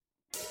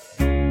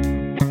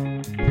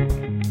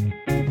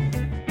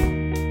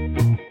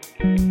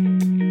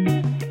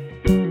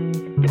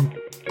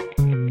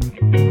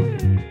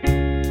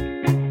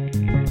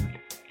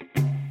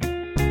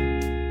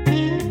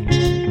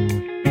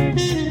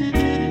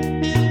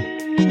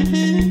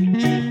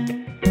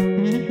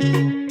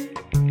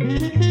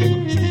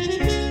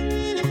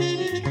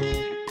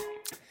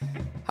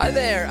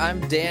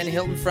I'm Dan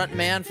Hilton,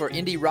 frontman for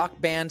indie rock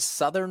band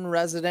Southern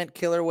Resident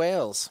Killer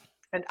Whales.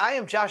 And I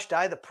am Josh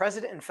Dye, the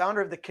president and founder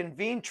of the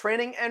Convene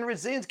Training and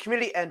Resilience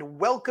Community. And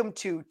welcome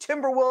to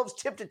Timberwolves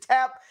Tip to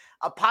Tap,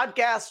 a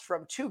podcast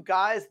from two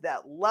guys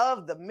that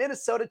love the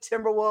Minnesota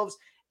Timberwolves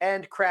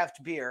and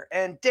craft beer.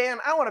 And Dan,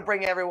 I want to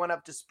bring everyone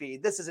up to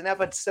speed. This is an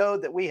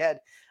episode that we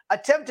had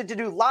attempted to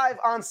do live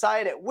on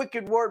site at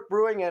Wicked Wart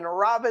Brewing in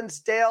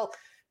Robbinsdale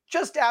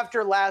just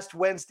after last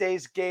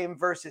Wednesday's game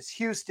versus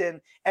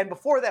Houston. And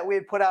before that, we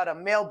had put out a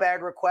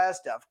mailbag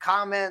request of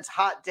comments,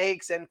 hot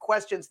takes, and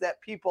questions that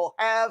people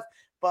have.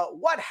 But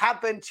what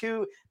happened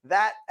to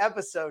that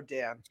episode,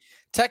 Dan?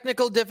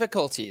 Technical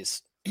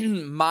difficulties.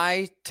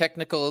 My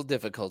technical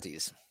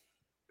difficulties.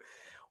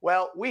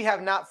 Well, we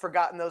have not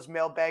forgotten those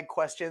mailbag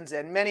questions,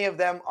 and many of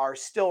them are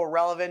still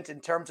relevant in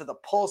terms of the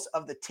pulse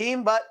of the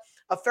team. But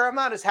a fair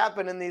amount has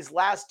happened in these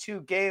last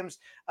two games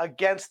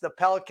against the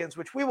Pelicans,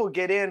 which we will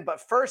get in. But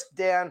first,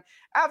 Dan,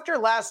 after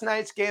last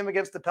night's game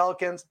against the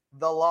Pelicans,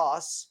 the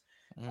loss,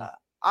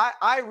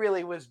 I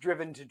really was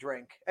driven to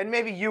drink. And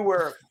maybe you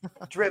were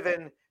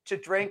driven to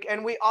drink.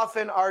 And we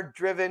often are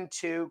driven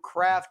to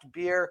craft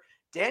beer.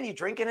 Dan, you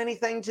drinking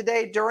anything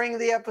today during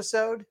the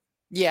episode?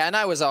 Yeah, and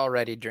I was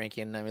already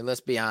drinking. I mean,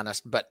 let's be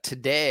honest. But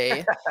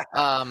today,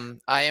 I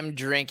am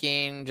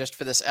drinking, just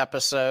for this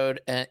episode,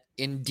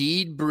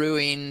 Indeed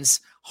Brewing's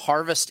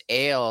Harvest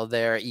Ale,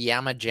 their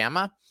Yama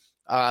Jamma.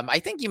 I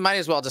think you might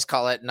as well just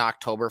call it an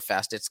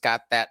Oktoberfest. It's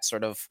got that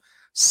sort of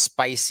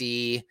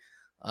spicy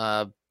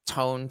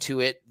tone to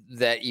it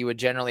that you would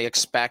generally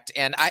expect.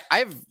 And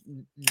I've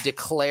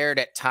declared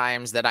at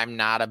times that I'm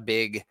not a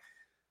big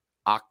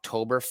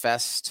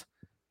Oktoberfest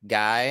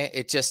guy.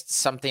 It's just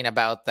something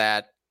about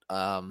that.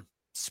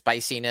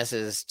 Spiciness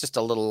is just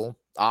a little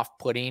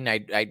off-putting.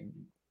 I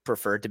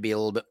prefer it to be a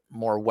little bit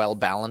more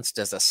well-balanced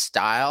as a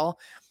style,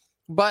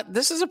 but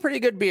this is a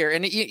pretty good beer,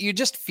 and you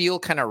just feel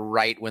kind of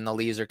right when the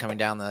leaves are coming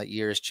down, the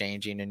year is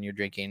changing, and you're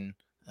drinking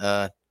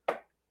an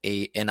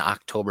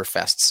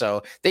Oktoberfest.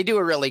 So they do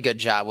a really good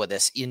job with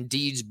this.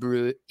 Indeed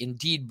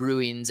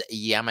Brewing's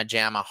Yama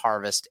Jamma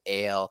Harvest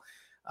Ale.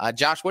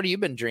 Josh, what have you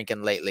been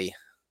drinking lately?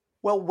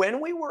 Well, when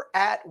we were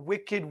at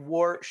Wicked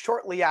Wart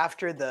shortly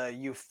after the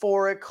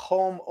euphoric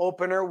home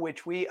opener,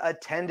 which we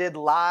attended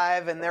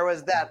live, and there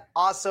was that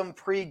awesome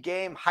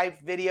pre-game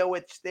hype video,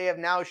 which they have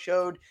now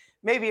showed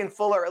maybe in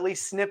full or at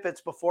least snippets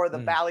before the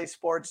Bally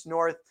Sports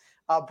North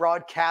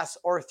broadcasts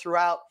or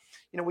throughout.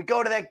 You know, we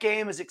go to that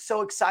game, it's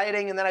so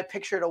exciting, and then I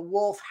pictured a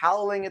wolf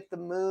howling at the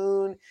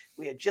moon.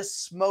 We had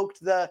just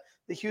smoked the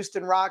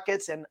Houston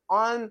Rockets, and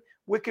on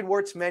Wicked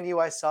Wart's menu,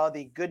 I saw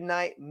the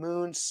Goodnight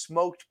Moon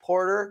Smoked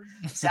Porter,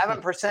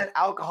 7%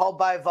 alcohol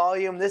by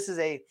volume. This is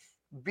a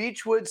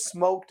Beechwood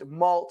smoked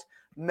malt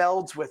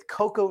melds with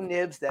cocoa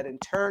nibs that in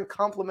turn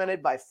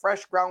complemented by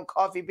fresh ground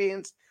coffee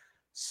beans,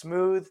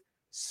 smooth,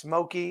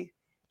 smoky,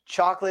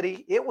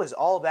 chocolatey. It was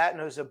all that,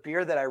 and it was a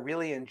beer that I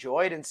really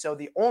enjoyed. And so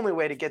the only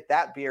way to get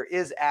that beer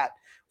is at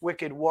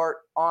Wicked Wart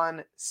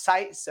on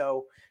site.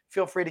 So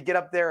feel free to get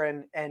up there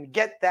and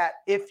get that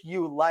if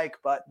you like.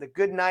 But the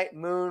Goodnight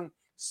Moon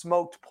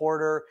Smoked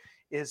Porter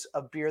is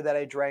a beer that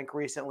I drank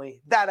recently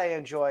that I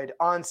enjoyed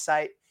on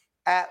site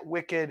at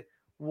Wicked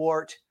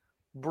Wart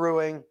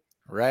Brewing.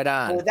 Right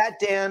on. With that,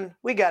 Dan,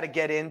 we got to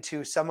get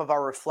into some of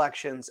our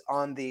reflections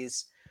on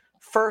these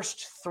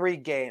first three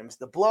games: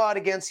 the blowout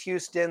against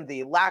Houston,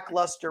 the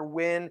lackluster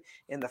win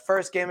in the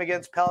first game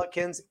against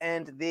Pelicans,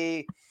 and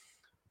the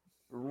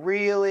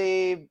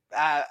really,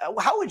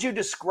 how would you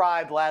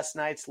describe last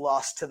night's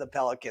loss to the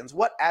Pelicans?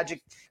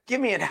 Give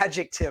me an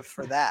adjective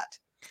for that.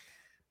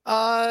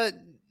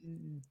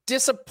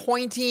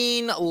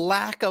 Disappointing,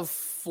 lack of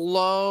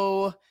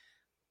flow.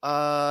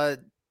 I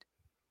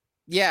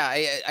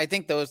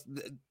think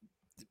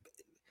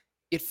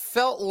it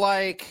felt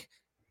like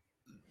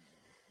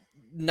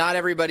not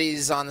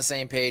everybody's on the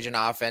same page in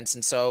offense.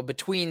 And so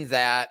between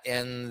that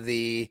and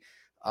the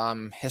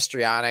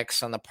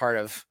histrionics on the part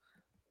of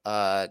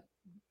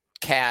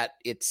Cat,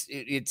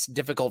 it's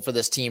difficult for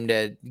this team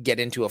to get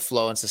into a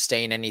flow and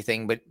sustain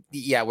anything. But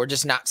yeah, we're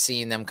just not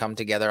seeing them come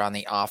together on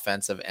the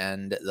offensive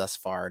end thus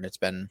far, and it's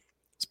been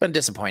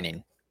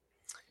disappointing.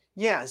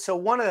 Yeah, so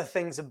one of the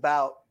things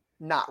about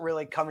not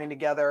really coming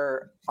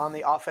together on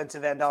the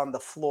offensive end on the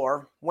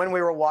floor, when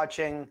we were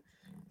watching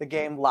the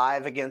game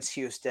live against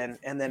Houston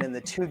and then in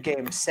the two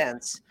games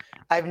since,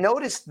 I've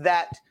noticed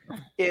that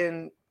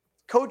in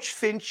Coach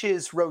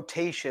Finch's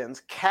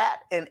rotations, Cat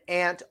and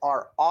Ant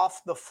are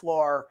off the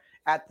floor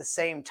at the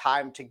same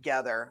time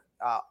together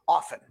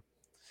often.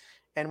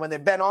 And when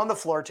they've been on the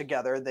floor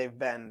together, they've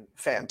been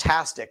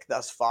fantastic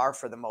thus far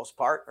for the most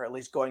part, or at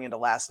least going into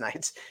last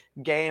night's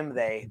game,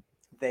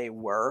 they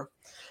were.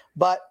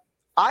 But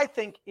I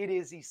think it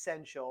is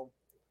essential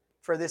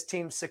for this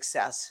team's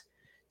success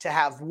to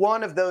have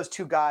one of those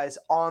two guys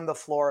on the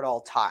floor at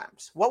all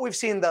times. What we've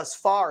seen thus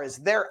far is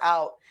they're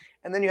out,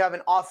 and then you have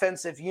an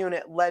offensive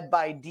unit led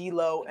by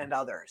D'Lo and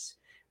others.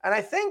 And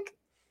I think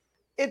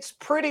it's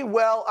pretty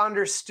well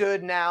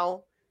understood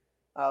now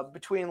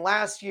between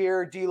last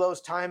year,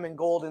 D'Lo's time in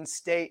Golden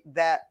State,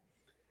 that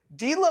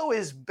D'Lo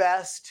is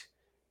best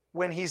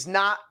when he's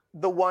not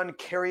the one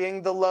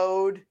carrying the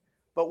load,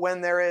 but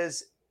when there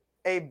is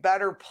a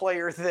better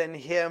player than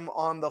him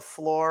on the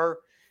floor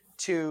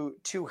to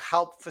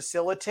help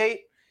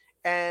facilitate.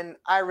 And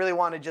I really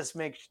want to just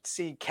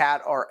see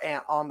Cat or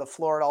Ant on the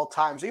floor at all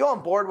times. Are you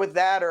on board with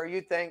that, or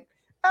you think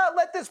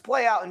let this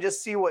play out and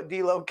just see what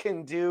D'Lo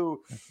can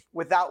do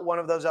without one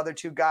of those other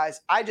two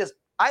guys? I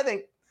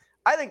think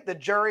the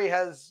jury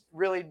has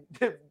really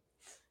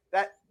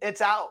that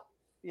it's out.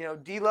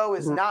 D'Lo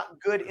is not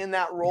good in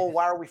that role.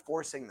 Why are we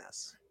forcing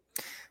this?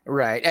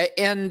 Right.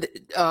 And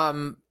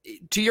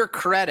to your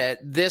credit,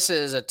 this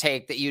is a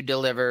take that you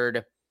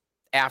delivered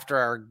after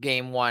our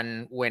game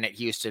 1 win at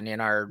Houston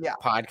in our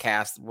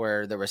podcast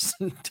where there was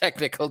some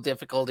technical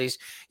difficulties.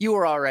 You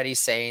were already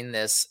saying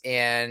this,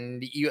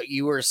 and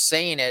you were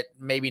saying it,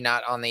 maybe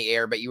not on the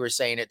air, but you were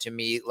saying it to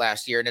me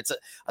last year. And it's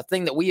a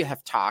thing that we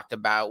have talked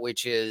about,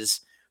 which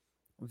is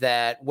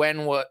that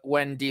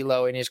when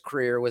D'Lo in his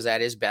career was at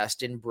his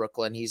best in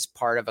Brooklyn, he's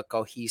part of a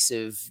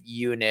cohesive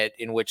unit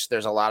in which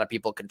there's a lot of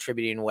people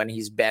contributing. When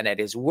he's been at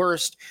his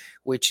worst,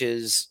 which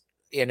is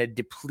in a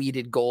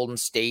depleted Golden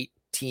State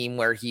team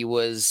where he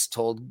was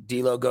told,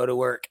 D'Lo, go to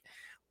work,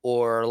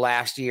 or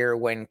last year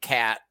when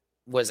Cat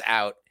was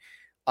out,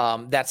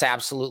 that's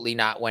absolutely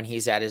not when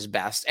he's at his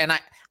best. And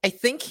I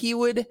think he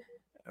would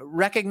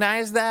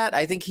recognize that.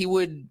 I think he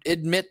would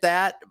admit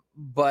that,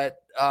 but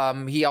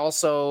he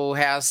also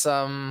has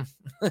some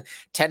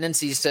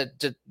tendencies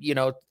to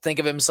think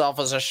of himself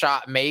as a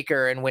shot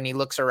maker. And when he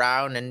looks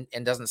around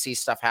and doesn't see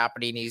stuff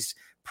happening, he's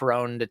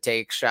prone to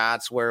take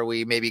shots where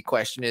we maybe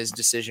question his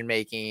decision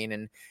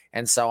making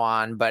and so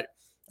on. But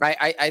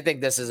I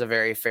think this is a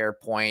very fair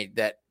point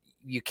that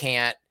you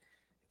can't.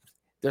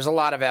 There's a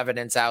lot of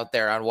evidence out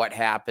there on what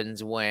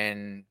happens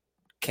when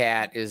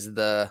Cat is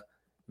the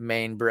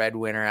main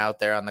breadwinner out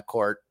there on the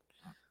court.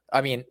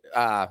 I mean,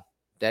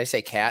 did I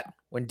say Cat?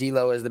 When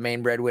D'Lo is the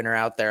main breadwinner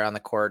out there on the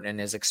court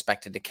and is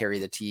expected to carry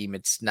the team,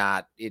 it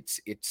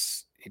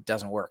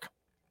doesn't work.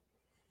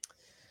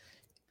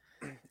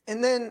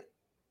 And then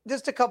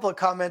just a couple of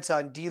comments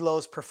on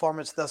D'Lo's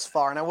performance thus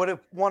far. And I want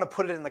to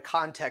put it in the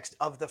context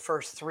of the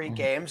first 3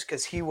 games,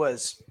 because he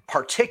was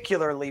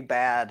particularly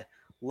bad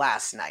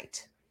last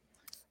night.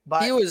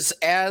 But he was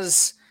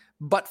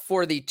but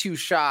for the 2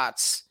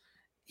 shots,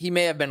 he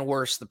may have been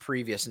worse the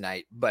previous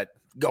night, but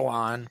go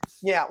on.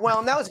 Yeah, well,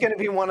 and that was going to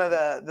be one of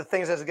the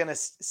things I was going to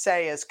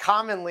say is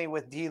commonly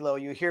with D'Lo,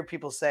 you hear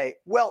people say,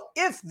 well,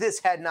 if this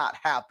had not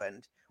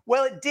happened,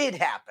 well, it did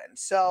happen.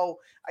 So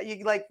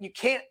you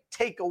can't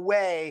take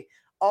away,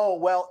 oh,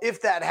 well,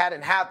 if that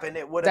hadn't happened,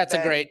 it would have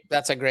been.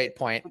 That's a great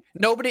point.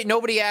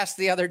 Nobody asked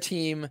the other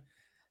team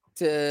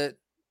to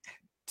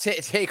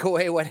take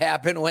away what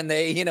happened when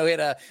they, hit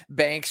a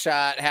bank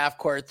shot, half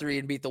court 3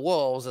 and beat the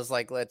Wolves. It's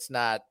like, let's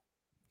not,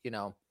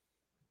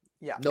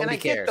 Yeah, nobody and I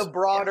cares. get the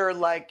broader,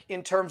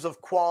 in terms of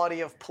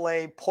quality of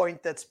play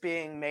point that's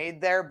being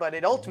made there, but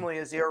it ultimately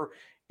is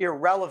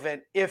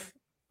irrelevant if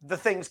the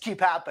things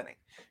keep happening.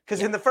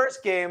 Because in the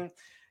first game,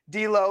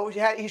 D'Lo,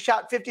 he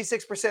shot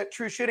 56%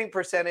 true shooting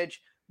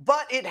percentage,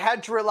 but it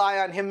had to rely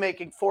on him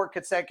making 4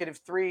 consecutive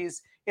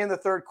threes in the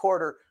third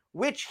quarter,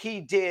 which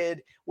he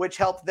did, which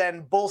helped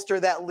then bolster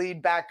that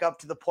lead back up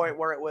to the point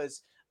where it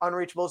was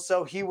unreachable.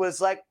 So he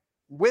was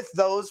with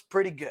those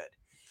pretty good.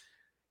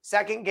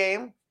 Second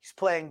game, he's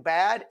playing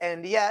bad,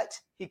 and yet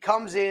he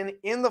comes in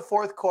the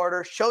fourth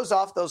quarter, shows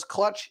off those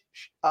clutch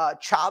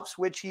chops,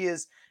 which he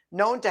is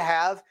known to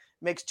have,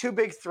 makes 2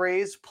 big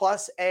threes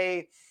plus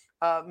a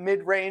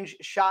mid-range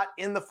shot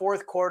in the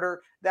fourth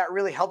quarter that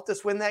really helped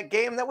us win that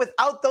game. That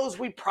without those,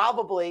 we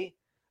probably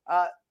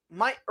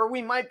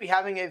might be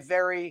having a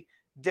very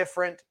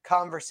different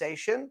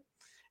conversation.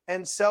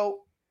 And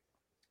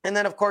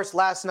then of course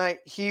last night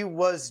he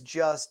was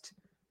just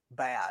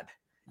bad.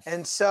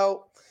 And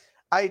so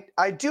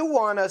I do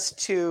want us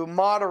to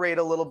moderate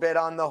a little bit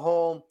on the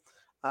whole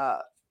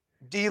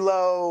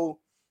D'Lo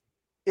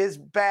is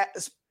bad.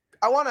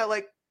 I want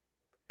to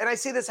and I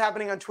see this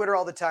happening on Twitter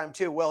all the time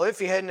too. Well, if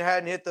he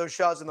hadn't hit those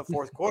shots in the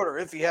fourth quarter,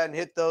 if he hadn't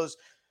hit those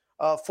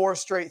 4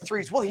 straight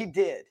threes, well, he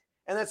did.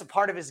 And that's a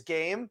part of his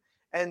game.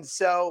 And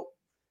so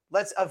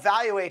let's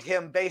evaluate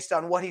him based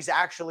on what he's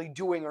actually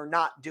doing or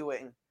not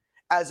doing,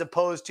 as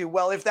opposed to,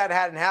 well, if that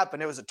hadn't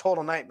happened, it was a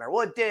total nightmare.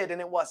 Well, it did, and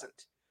it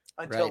wasn't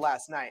until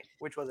last night,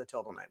 which was a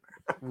total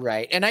nightmare.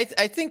 Right. And I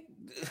think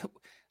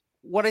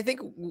what I think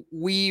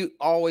we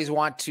always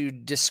want to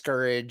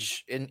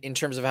discourage in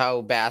terms of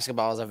how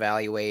basketball is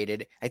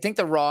evaluated, I think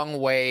the wrong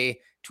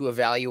way to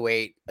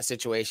evaluate a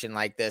situation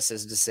like this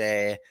is to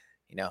say,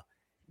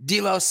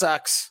 D'Lo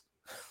sucks,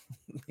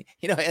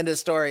 end of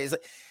story.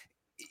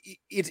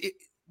 It's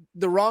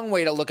the wrong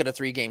way to look at a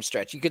 3-game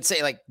stretch. You could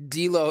say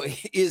D'Lo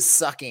is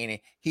sucking,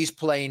 he's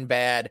playing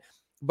bad.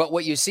 But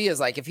what you see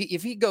is if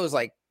he goes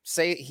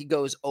say he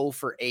goes 0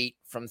 for 8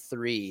 from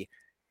 3,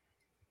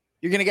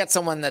 you're going to get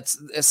someone that's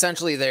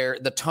essentially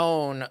the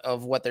tone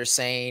of what they're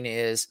saying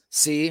is,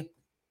 see,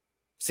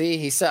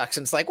 he sucks.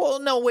 And it's well,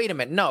 no, wait a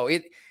minute. No,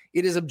 it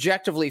is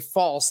objectively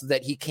false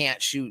that he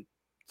can't shoot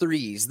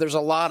threes. There's a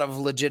lot of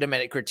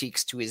legitimate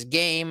critiques to his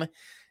game,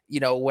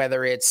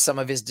 whether it's some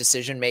of his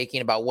decision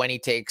making about when he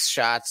takes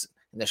shots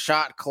in the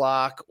shot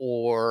clock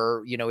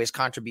or, his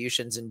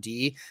contributions in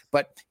D.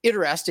 But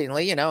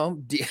interestingly,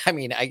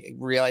 I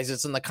realize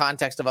it's in the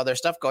context of other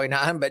stuff going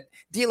on, but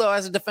D'Lo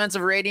has a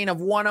defensive rating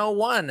of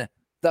 101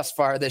 thus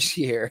far this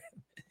year.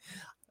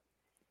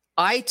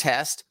 Eye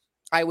test,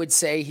 I would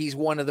say he's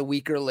one of the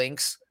weaker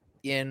links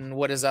in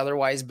what has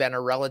otherwise been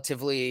a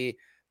relatively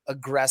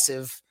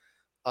aggressive,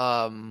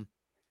 getting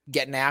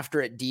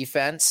after it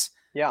defense.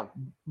 Yeah.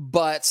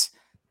 But,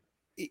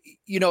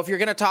 if you're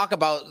going to talk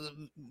about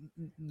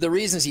the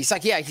reasons he's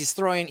like, he's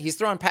throwing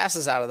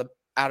passes out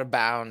of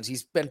bounds.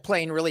 He's been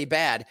playing really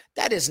bad.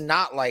 That is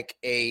not like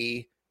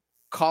a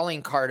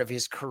calling card of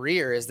his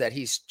career, is that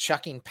he's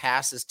chucking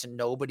passes to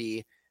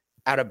nobody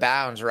out of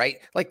bounds, right?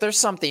 Like there's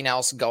something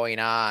else going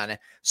on.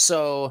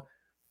 So,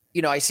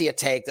 I see a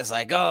take that's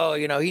like, oh,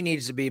 he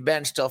needs to be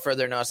benched till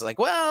further notice. Like,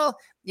 well,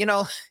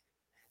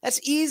 that's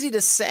easy to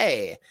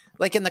say.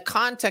 Like in the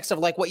context of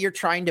like what you're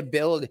trying to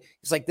build,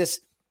 it's like this.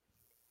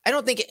 I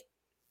don't think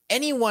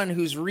anyone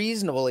who's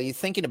reasonably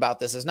thinking about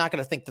this is not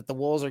going to think that the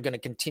Wolves are going to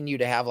continue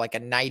to have like a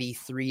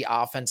 93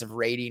 offensive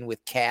rating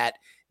with Cat,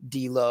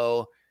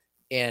 D'Lo,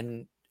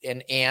 and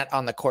Ant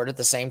on the court at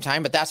the same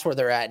time. But that's where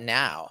they're at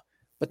now.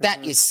 But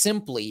that is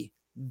simply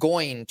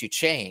going to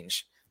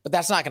change. But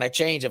that's not going to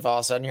change if all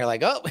of a sudden you're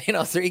like, oh,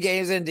 3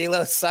 games in,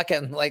 D'Lo's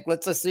sucking. Like,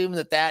 let's assume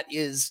that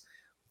is,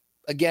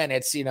 again,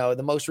 it's,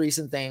 the most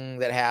recent thing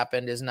that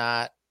happened is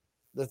not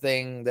the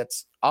thing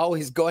that's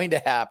always going to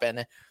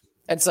happen.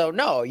 And so,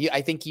 no,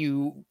 I think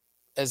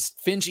as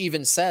Finch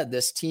even said,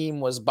 this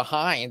team was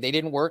behind. They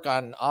didn't work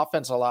on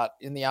offense a lot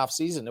in the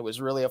offseason. It was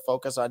really a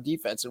focus on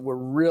defense. And we're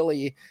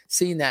really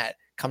seeing that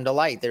come to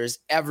light. There's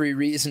every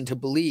reason to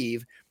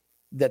believe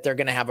that they're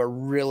going to have a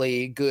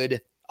really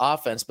good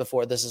offense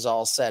before this is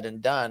all said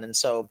and done. And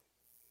so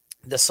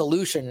the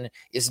solution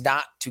is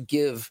not to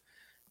give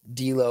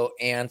D'Lo,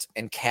 Ant,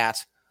 and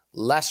Cat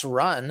less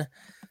run.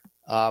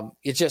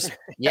 It's just,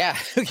 yeah.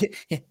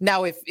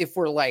 Now, if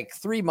we're like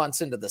 3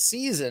 months into the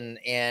season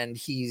and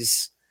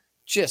he's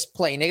just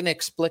playing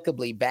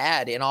inexplicably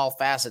bad in all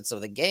facets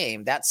of the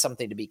game, that's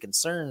something to be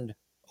concerned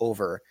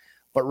over.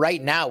 But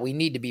right now, we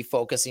need to be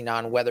focusing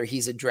on whether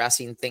he's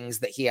addressing things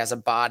that he has a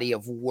body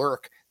of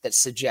work that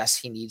suggests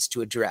he needs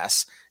to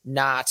address,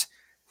 not,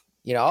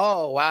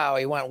 oh, wow,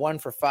 he went 1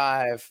 for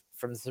 5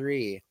 from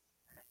 3.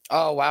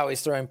 Oh, wow,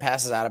 he's throwing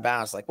passes out of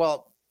bounds. Like,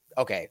 well,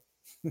 okay.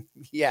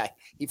 Yeah,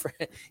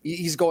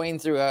 he's going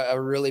through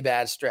a really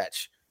bad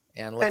stretch,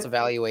 and let's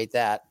evaluate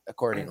that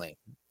accordingly.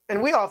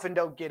 And we often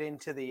don't get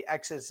into the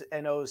X's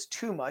and O's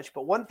too much,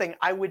 but one thing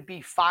I would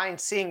be fine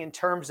seeing in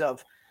terms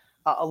of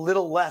a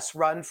little less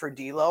run for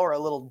D'Lo or a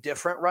little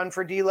different run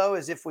for D'Lo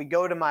is if we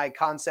go to my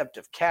concept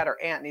of Cat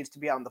or Ant needs to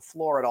be on the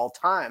floor at all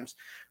times.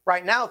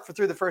 Right now,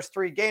 through the first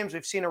 3 games,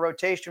 we've seen a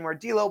rotation where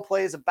D'Lo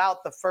plays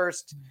about the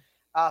first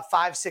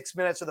 5-6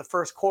 minutes of the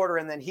first quarter,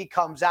 and then he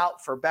comes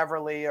out for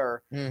Beverly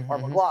or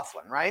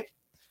McLaughlin, right?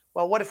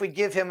 Well, what if we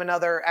give him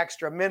another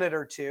extra minute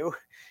or two,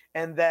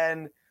 and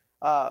then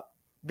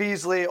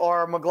Beasley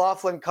or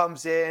McLaughlin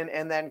comes in,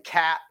 and then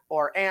Cat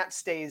or Ant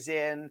stays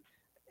in,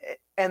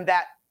 and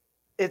that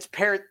it's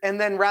paired,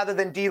 and then rather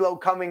than D'Lo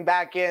coming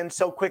back in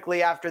so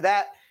quickly after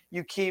that,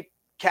 you keep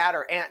Cat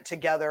or Ant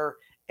together,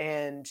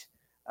 and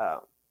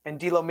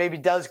D'Lo maybe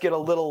does get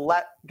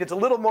gets a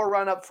little more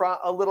run up front,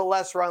 a little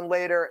less run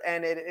later,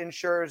 and it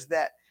ensures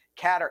that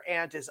Cat or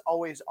Ant is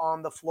always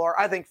on the floor.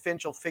 I think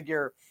Finch will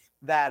figure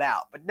that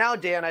out. But now,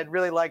 Dan, I'd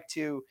really like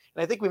to,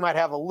 and I think we might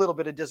have a little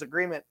bit of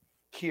disagreement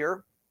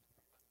here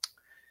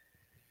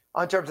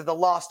on terms of the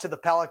loss to the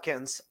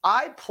Pelicans.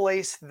 I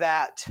place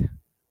that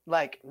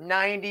like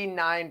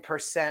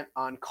 99%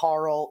 on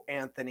Karl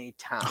Anthony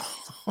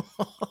Towns.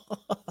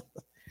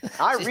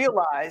 I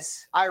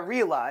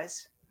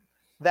realize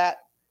that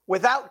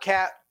without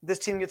Cat, this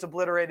team gets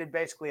obliterated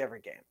basically every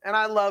game. And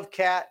I love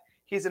Cat.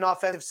 He's an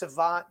offensive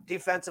savant.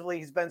 Defensively,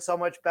 he's been so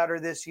much better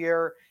this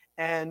year.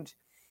 And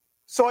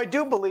so I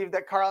do believe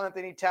that Karl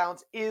Anthony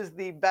Towns is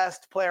the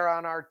best player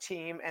on our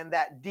team, and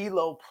that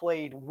D'Lo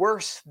played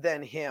worse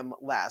than him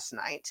last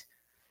night.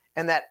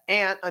 And that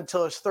Ant,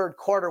 until his third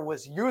quarter,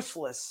 was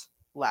useless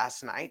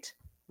last night,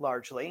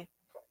 largely.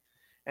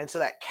 And so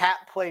that Cat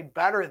played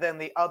better than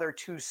the other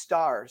 2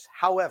 stars.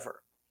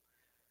 However,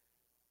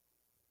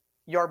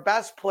 your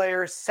best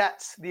player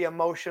sets the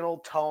emotional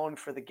tone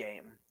for the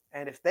game.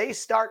 And if they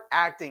start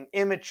acting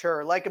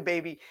immature like a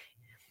baby,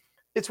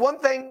 it's one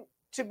thing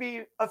to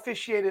be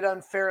officiated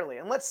unfairly.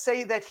 And let's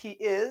say that he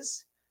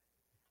is.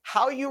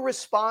 How you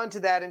respond to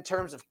that in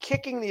terms of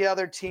kicking the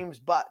other team's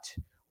butt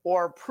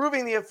or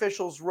proving the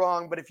officials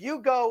wrong. But if you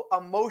go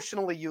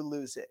emotionally, you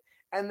lose it.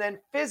 And then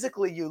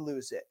physically, you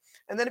lose it.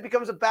 And then it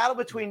becomes a battle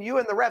between you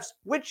and the refs,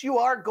 which you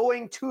are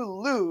going to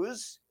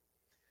lose.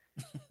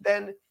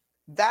 Then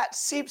that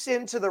seeps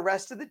into the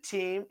rest of the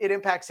team. It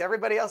impacts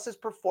everybody else's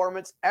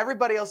performance,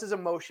 everybody else's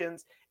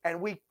emotions.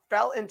 And we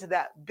fell into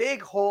that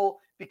big hole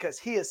because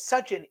he is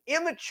such an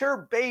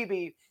immature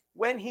baby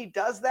when he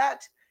does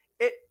that.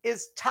 It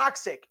is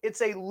toxic.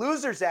 It's a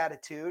loser's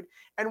attitude,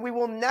 and we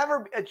will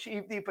never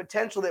achieve the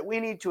potential that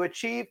we need to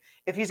achieve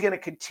if he's going to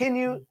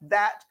continue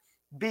that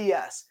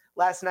BS.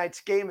 Last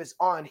night's game is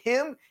on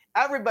him.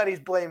 Everybody's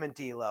blaming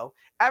D'Lo.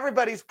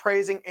 Everybody's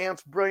praising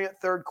Ant's brilliant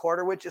third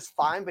quarter, which is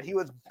fine, but he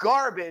was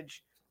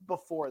garbage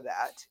before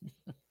that.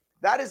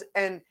 That is,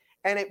 and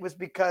it was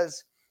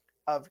because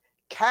of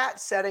Cat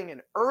setting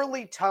an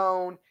early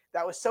tone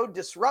that was so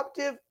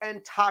disruptive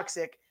and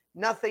toxic,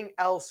 nothing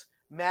else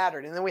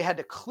mattered. And then we had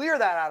to clear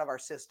that out of our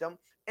system.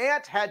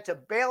 Ant had to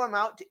bail him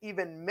out to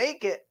even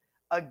make it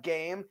a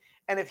game.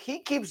 And if he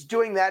keeps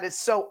doing that, it's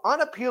so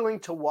unappealing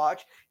to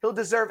watch. He'll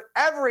deserve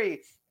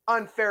every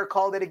unfair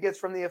call that he gets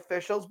from the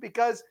officials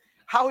because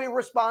how he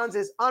responds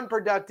is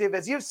unproductive.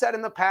 As you've said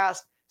in the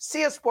past,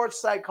 see a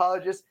sports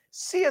psychologist,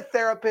 see a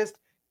therapist,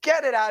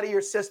 get it out of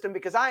your system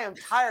because I am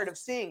tired of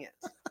seeing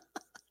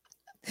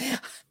it.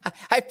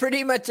 I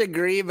pretty much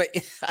agree, but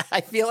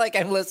I feel like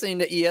I'm listening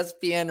to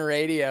ESPN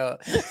radio.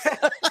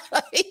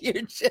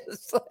 You're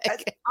just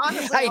like,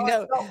 honestly, I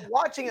know.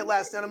 Watching it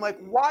last night, I'm like,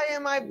 why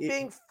am I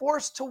being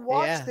forced to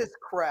watch this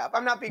crap?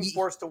 I'm not being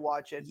forced to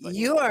watch it. But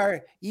you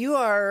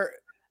are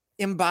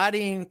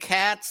embodying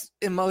Cat's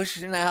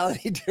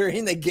emotionality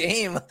during the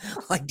game,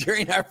 like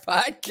during our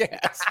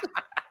podcast.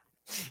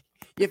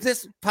 If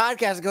this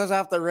podcast goes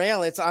off the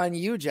rail, it's on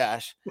you,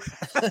 Josh.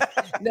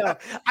 No,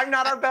 I'm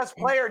not our best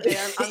player,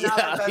 Dan. I'm not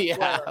our best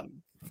player.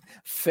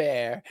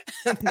 Fair.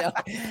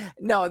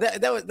 No,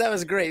 that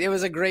was great. It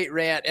was a great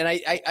rant, and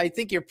I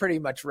think you're pretty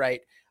much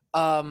right.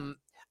 I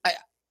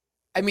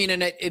mean,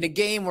 in a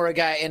game where a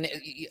guy, and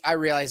I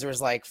realized there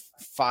was like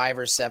 5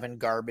 or 7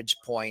 garbage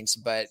points,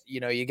 but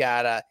you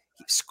got a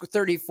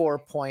 34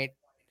 point,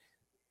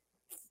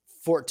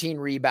 14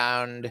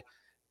 rebound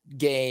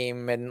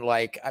game, and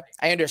like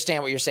I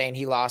understand what you're saying.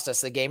 He lost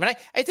us the game, and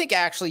I think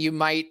actually you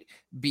might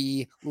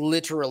be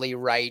literally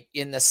right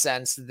in the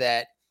sense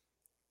that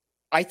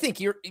I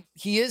think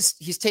he's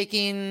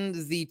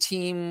taking the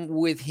team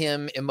with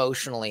him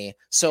emotionally.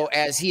 So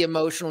as he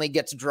emotionally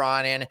gets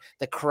drawn in,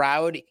 the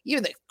crowd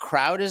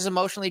is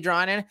emotionally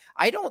drawn in.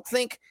 I don't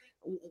think,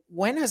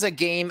 when has a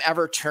game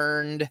ever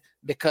turned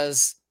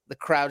because the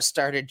crowd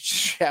started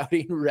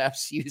shouting,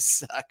 "Refs, you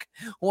suck"?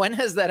 When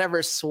has that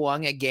ever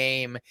swung a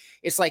game?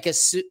 It's like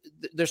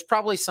there's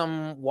probably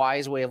some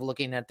wise way of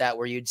looking at that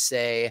where you'd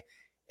say,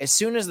 as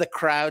soon as the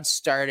crowd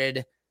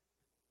started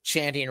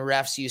chanting,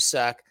 "Refs, you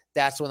suck,"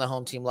 that's when the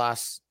home team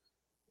lost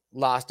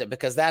it,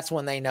 because that's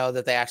when they know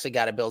that they actually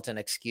got a built-in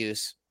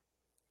excuse.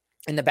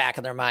 In the back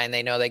of their mind,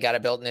 they know they got a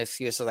built-in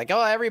excuse. So like,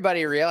 oh,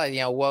 everybody realized,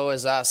 woe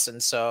is us.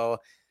 And so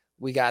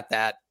we got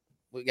that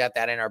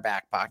in our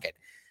back pocket.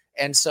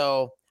 And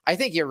so I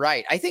think you're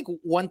right. I think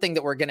one thing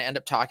that we're going to end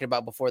up talking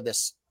about before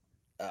this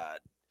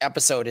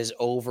episode is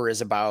over is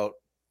about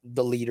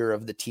the leader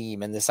of the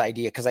team and this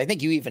idea. Cause I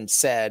think you even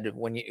said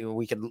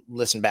we could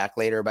listen back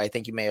later, but I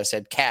think you may have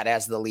said Cat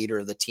as the leader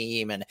of the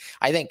team. And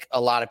I think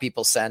a lot of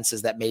people's sense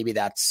is that maybe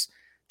that's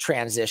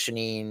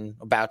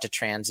about to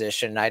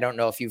transition. I don't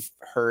know if you've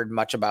heard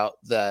much about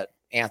the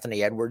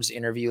Anthony Edwards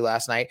interview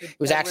last night. It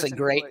was actually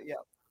great.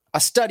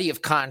 A study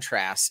of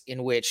contrast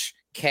in which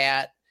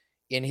Cat,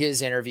 in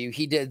his interview,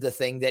 he did the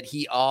thing that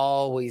he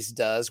always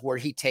does, where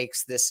he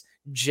takes this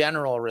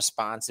general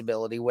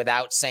responsibility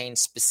without saying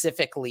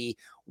specifically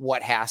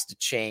what has to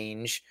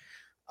change.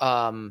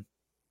 And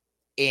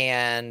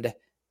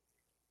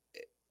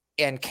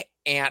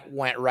Ant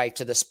went right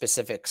to the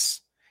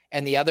specifics.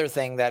 And the other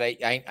thing that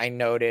I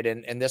noted,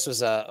 and this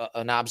was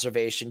an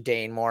observation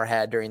Dane Moore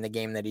had during the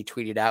game that he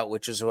tweeted out,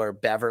 which is where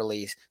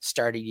Beverly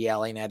started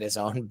yelling at his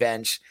own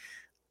bench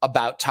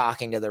about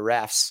talking to the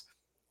refs.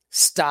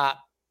 Stop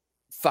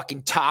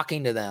fucking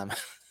talking to them.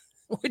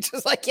 Which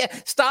is like, yeah,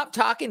 stop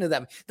talking to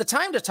them. The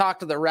time to talk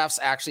to the refs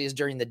actually is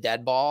during the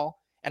dead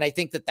ball. And I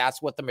think that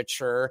that's what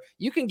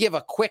you can give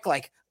a quick,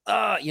 like,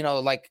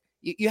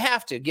 you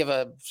have to give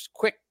a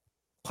quick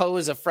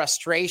pose of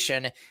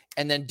frustration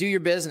and then do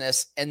your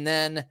business. And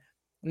then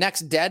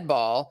next dead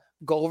ball,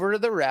 go over to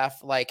the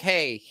ref, like,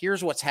 hey,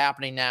 here's what's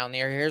happening down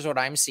there. Here's what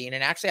I'm seeing,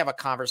 and actually have a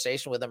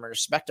conversation with them and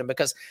respect them.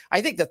 Because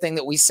I think the thing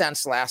that we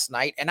sensed last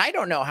night, and I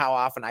don't know how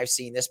often I've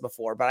seen this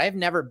before, but I've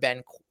never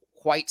been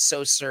quite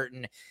so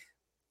certain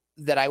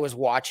that I was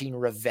watching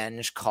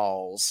revenge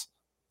calls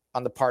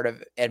on the part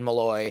of Ed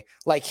Malloy.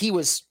 Like he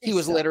was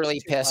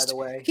literally pissed. By the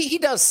way. He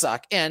does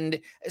suck.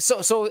 And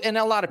so, and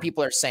a lot of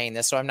people are saying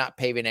this, so I'm not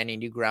paving any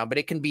new ground, but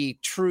it can be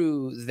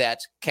true that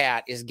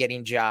Cat is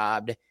getting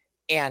jobbed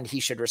and he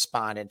should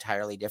respond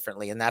entirely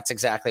differently. And that's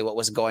exactly what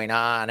was going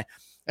on.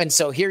 And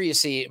so here you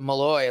see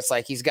Malloy, it's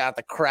like, he's got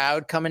the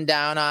crowd coming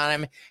down on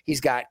him.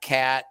 He's got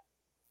Cat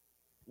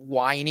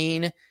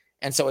whining.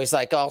 And so he's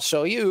like, I'll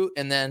show you.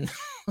 And then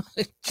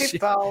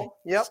cheap foul.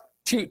 Yep.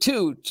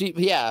 Two cheap.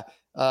 Yeah.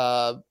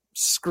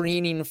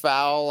 Screening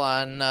foul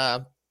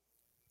on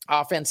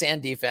offense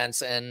and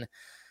defense. And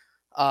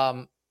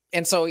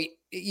so,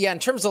 yeah, in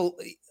terms of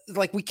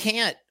like, we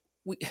can't,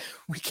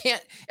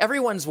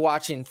 everyone's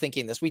watching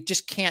thinking this, we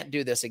just can't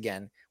do this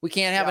again. We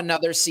can't have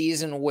another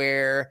season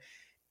where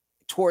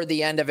toward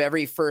the end of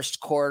every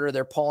first quarter,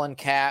 they're pulling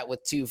Cat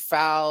with 2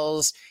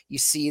 fouls. You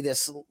see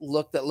this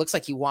look that looks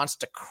like he wants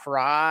to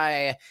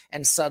cry,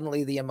 and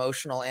suddenly the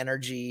emotional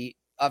energy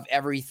of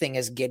everything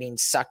is getting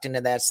sucked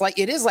into that.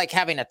 It is like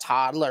having a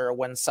toddler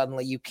when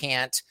suddenly you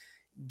can't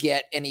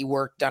get any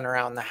work done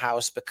around the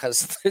house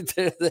because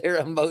their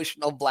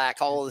emotional black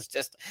hole is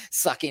just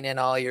sucking in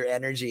all your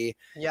energy.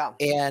 Yeah.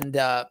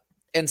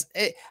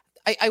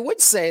 I would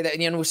say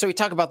that, so we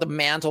talk about the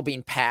mantle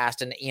being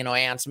passed and,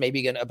 Ant's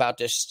maybe about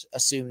to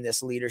assume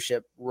this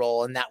leadership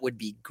role, and that would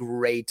be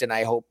great. And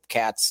I hope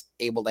Cat's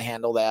able to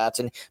handle that.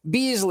 And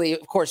Beasley,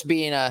 of course,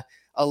 being a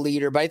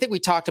leader, but I think we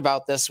talked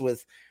about this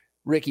with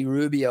Ricky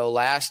Rubio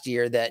last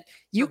year that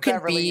you can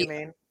Beverly, be. You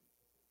mean?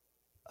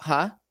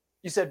 Huh?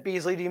 You said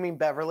Beasley. Do you mean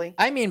Beverly?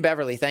 I mean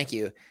Beverly. Thank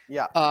you.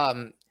 Yeah.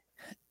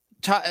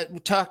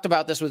 Talked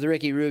about this with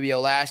Ricky Rubio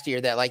last year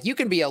that like you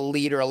can be a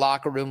leader, a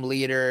locker room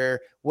leader,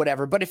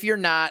 whatever. But if you're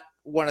not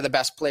one of the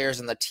best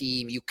players on the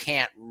team, you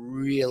can't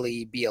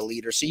really be a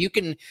leader. So you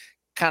can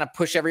kind of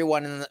push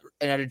everyone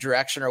in a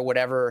direction or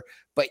whatever,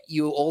 but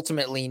you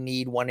ultimately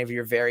need one of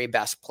your very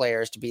best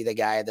players to be the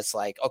guy that's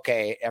like,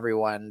 okay,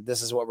 everyone,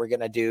 this is what we're going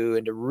to do,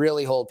 and to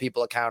really hold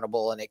people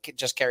accountable. And it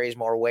just carries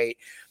more weight.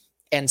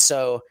 And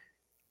so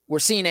we're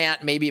seeing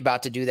Ant maybe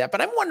about to do that,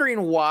 but I'm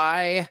wondering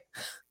why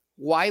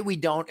we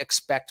don't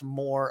expect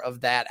more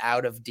of that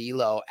out of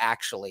D'Lo,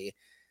 actually,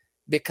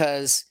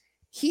 because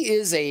he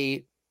is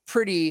a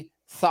pretty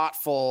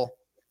thoughtful,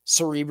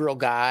 cerebral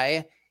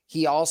guy.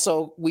 He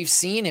also, we've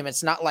seen him.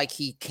 It's not like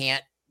he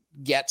can't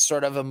get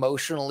sort of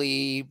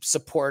emotionally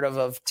supportive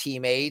of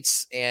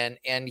teammates, and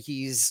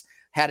he's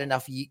had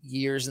enough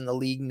years in the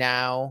league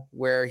now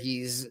where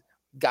he's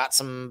got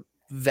some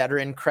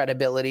veteran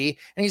credibility.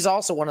 And he's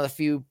also one of the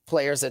few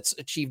players that's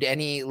achieved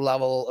any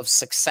level of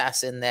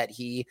success in that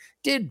he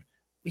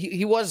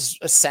was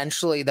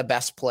essentially the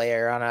best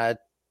player on a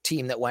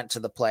team that went to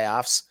the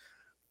playoffs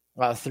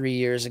 3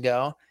 years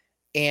ago.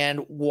 And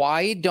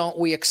why don't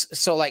we,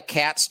 so like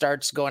Cat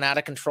starts going out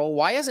of control,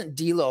 why isn't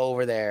D'Lo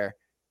over there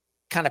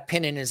kind of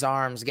pinning his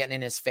arms, getting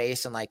in his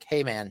face and like,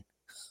 hey man,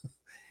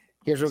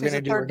 here's what we're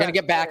going to do. We're going to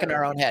get back in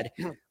our own head.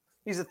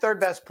 He's the third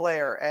best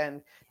player,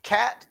 and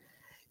Cat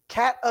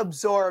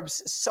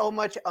absorbs so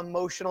much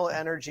emotional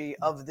energy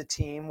of the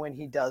team when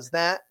he does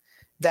that.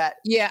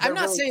 Yeah, I'm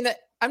not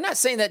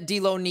saying that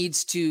D'Lo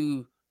needs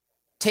to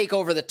take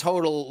over the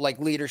total like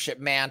leadership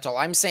mantle.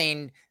 I'm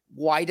saying,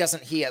 why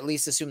doesn't he at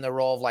least assume the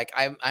role of like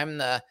I'm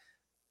the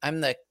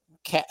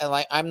cat,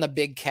 like I'm the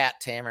big cat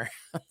tamer,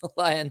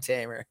 lion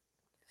tamer.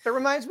 It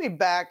reminds me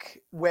back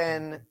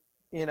when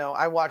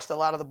I watched a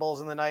lot of the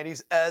Bulls in the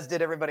 90s, as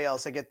did everybody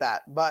else. I get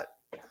that, but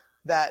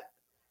that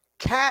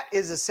Cat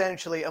is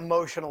essentially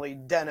emotionally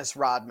Dennis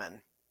Rodman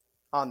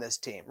on this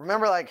team.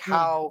 Remember like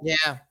how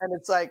and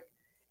it's like,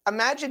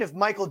 imagine if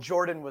Michael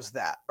Jordan was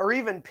that, or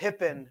even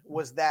Pippen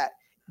was that.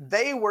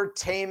 They were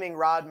taming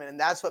Rodman, and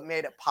that's what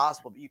made it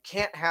possible. But you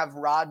can't have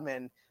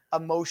Rodman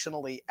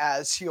emotionally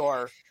as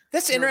your.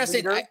 That's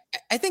interesting.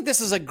 I think this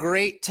is a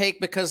great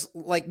take because,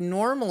 like,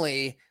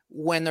 normally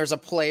when there's a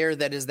player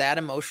that is that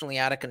emotionally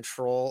out of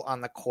control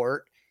on the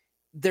court,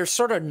 they're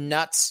sort of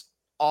nuts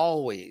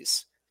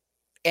always.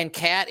 And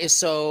Cat is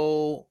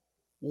so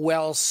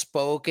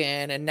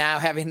well-spoken, and now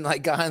having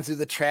like gone through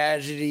the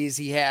tragedies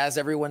he has,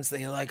 everyone's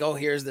thinking like, oh,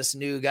 here's this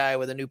new guy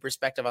with a new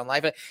perspective on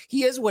life.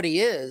 He is what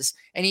he is,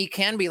 and he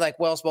can be like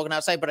well-spoken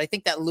outside, but I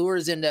think that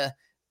lures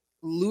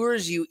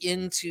you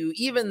into,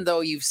 even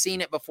though you've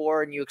seen it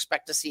before and you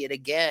expect to see it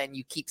again,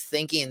 you keep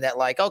thinking that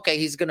like, okay,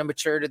 he's going to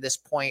mature to this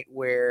point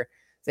where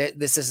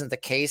this isn't the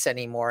case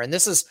anymore. And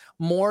this is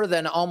more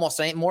than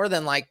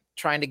like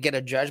trying to get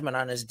a judgment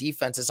on his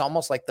defense. It's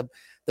almost like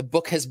the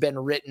book has been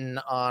written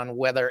on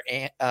whether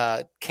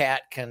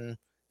Cat can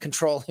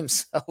control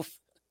himself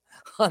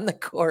on the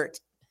court.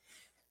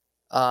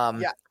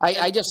 I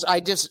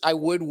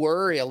would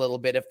worry a little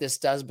bit if this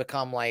does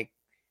become like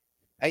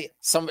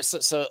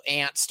so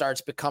Ant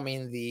starts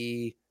becoming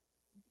the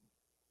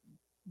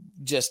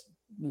just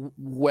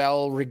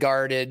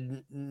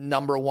well-regarded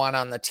number one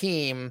on the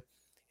team,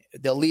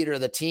 the leader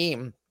of the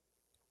team.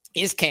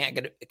 Is Cat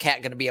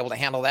going to be able to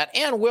handle that?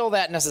 And will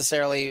that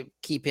necessarily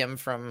keep him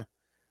from,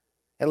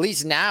 at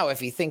least now, if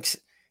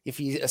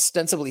he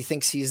ostensibly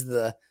thinks he's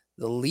the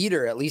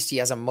leader, at least he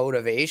has a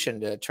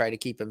motivation to try to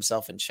keep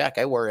himself in check.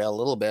 I worry a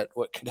little bit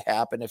what could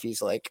happen if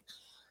he's like,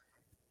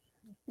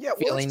 let's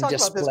talk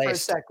about this for a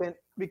second,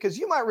 because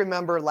you might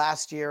remember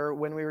last year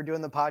when we were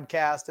doing the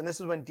podcast, and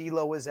this is when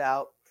D'Lo was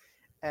out,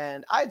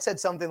 and I'd said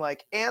something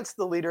like, Ant's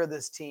the leader of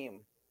this team.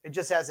 It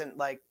just hasn't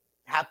like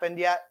happened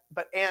yet,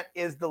 but Ant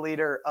is the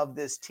leader of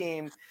this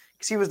team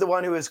because he was the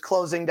one who was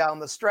closing down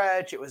the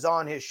stretch. It was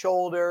on his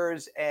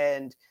shoulders,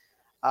 and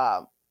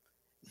I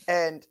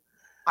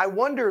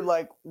wonder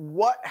like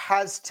what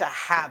has to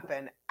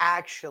happen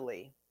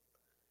actually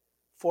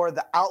for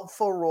the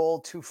alpha role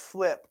to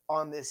flip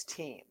on this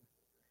team,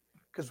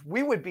 because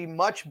we would be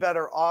much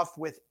better off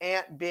with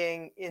Ant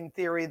being, in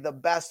theory, the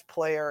best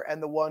player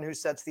and the one who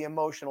sets the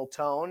emotional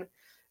tone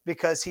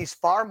because he's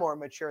far more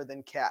mature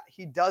than Cat.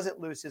 He doesn't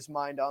lose his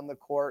mind on the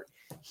court.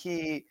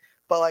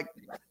 But like,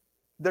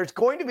 there's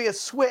going to be a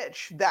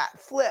switch that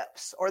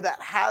flips or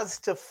that has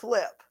to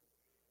flip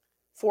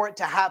for it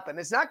to happen.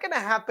 It's not going to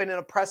happen in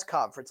a press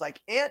conference.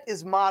 Like, Ant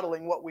is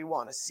modeling what we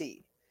want to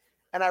see.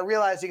 And I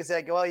realize you can say,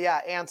 like, well,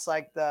 yeah, Ant's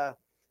like the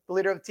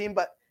leader of the team,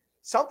 but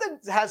something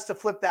has to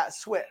flip that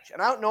switch.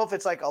 And I don't know if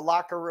it's like a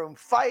locker room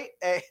fight,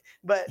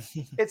 but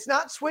it's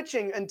not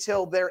switching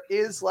until there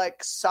is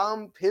like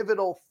some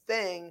pivotal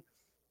thing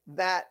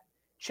that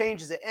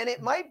changes it. And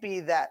it might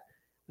be that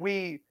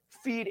we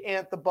feed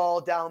Ant the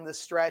ball down the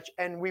stretch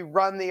and we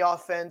run the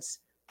offense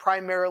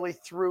primarily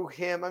through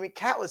him. I mean,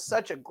 Cat was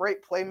such a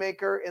great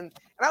playmaker, and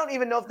I don't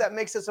even know if that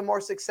makes us a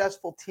more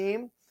successful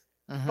team.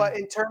 But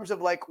in terms of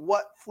like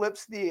what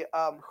flips the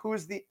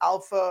who's the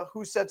alpha,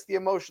 who sets the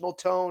emotional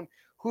tone,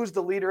 who's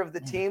the leader of the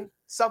team,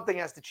 something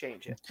has to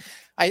change it.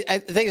 I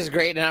think it's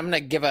great, and I'm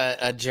going to give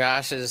a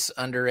Josh's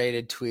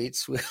underrated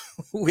tweets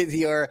with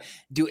your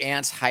 "Do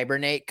ants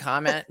hibernate?"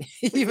 comment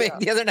you made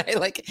the other night,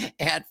 like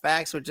Ant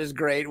Facts, which is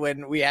great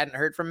when we hadn't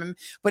heard from him.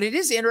 But it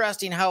is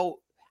interesting how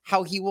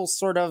he will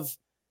sort of.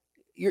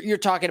 You're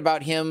talking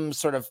about him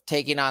sort of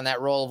taking on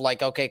that role of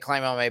like, okay,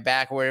 climb on my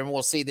back, where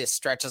we'll see this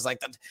stretches like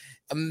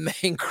the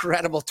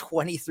incredible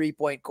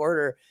 23-point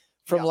quarter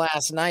from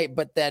last night,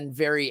 but then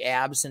very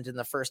absent in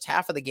the first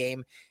half of the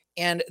game.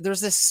 And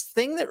there's this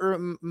thing that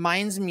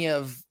reminds me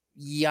of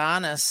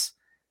Giannis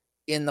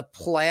in the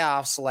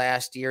playoffs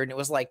last year. And it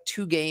was like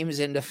 2 games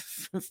into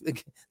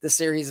the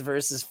series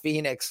versus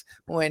Phoenix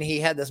when he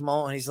had this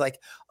moment. He's like,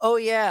 oh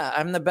yeah,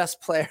 I'm the best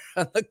player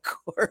on the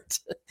court.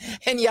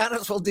 And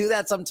Giannis will do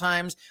that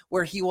sometimes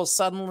where he will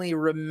suddenly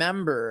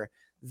remember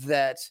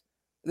that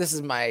this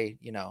is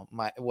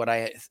what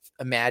I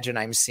imagine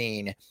I'm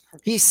seeing.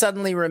 He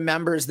suddenly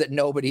remembers that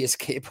nobody is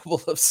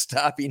capable of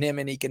stopping him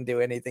and he can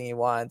do anything he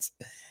wants.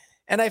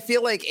 And I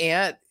feel like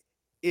Ant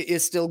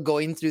is still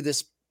going through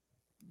this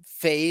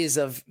phase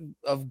of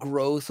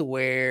growth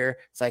where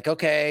it's like,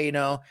 okay,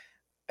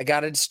 I got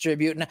to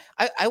distribute. And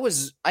I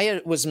was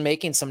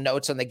making some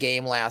notes on the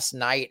game last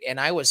night, and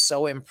I was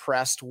so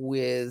impressed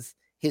with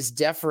his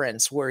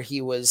deference where he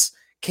was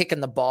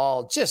kicking the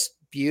ball just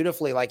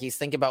beautifully, like he's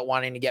thinking about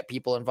wanting to get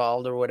people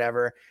involved or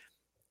whatever.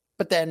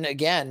 But then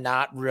again,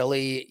 not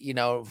really,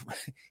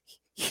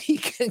 he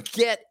can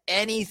get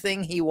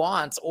anything he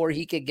wants, or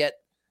he could get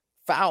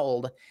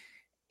fouled.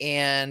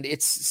 And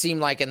it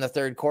seemed like in the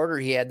third quarter,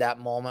 he had that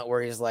moment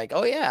where he's like,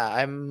 oh yeah,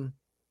 I'm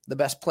the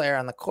best player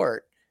on the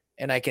court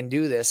and I can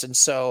do this. And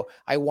so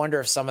I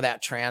wonder if some of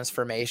that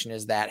transformation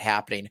is that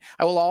happening.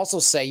 I will also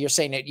say, you're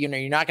saying that,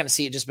 you're not going to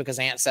see it just because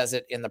Ant says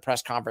it in the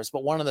press conference.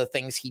 But one of the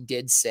things he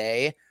did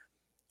say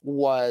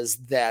was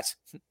that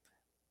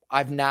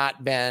I've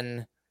not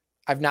been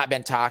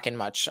talking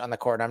much on the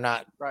court. I'm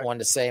not one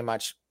to say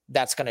much.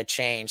 That's going to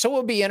change. So it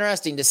will be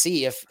interesting to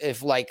see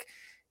if like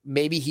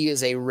maybe he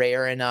is a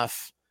rare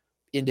enough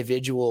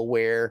individual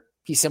where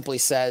he simply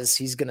says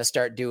he's going to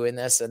start doing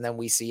this and then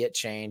we see it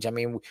change. I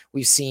mean,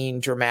 we've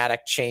seen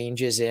dramatic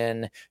changes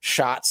in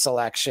shot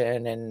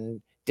selection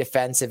and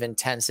defensive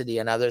intensity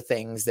and other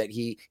things that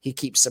he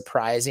keeps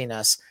surprising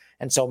us.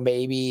 And so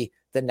maybe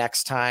the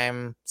next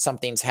time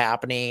something's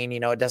happening,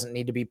 it doesn't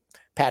need to be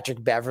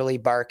Patrick Beverley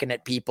barking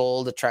at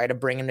people to try to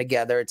bring them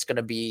together. It's going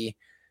to be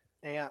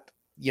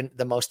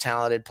the most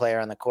talented player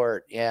on the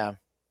court. Yeah.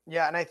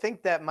 Yeah. And I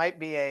think that might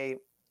be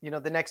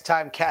the next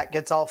time Cat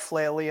gets all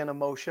flaily and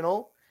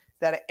emotional,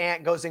 that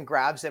Ant goes and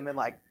grabs him and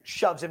like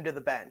shoves him to the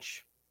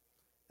bench.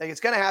 Like, it's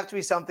going to have to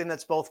be something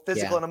that's both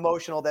physical and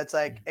emotional. That's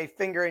like a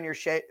finger in your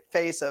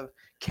face of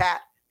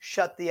Cat,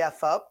 shut the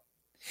F up.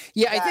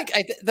 Yeah. I think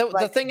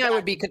the thing I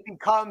would be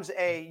becomes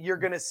you're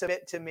going to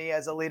submit to me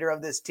as a leader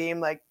of this team.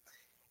 Like,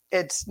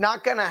 it's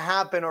not going to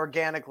happen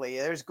organically.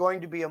 There's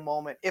going to be a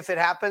moment. If it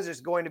happens,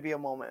 there's going to be a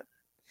moment.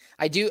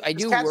 I do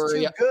Cat's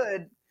worry. Too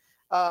good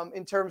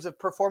in terms of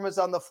performance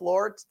on the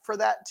floor for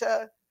that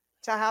to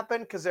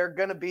happen, because they're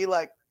going to be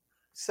like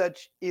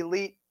such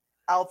elite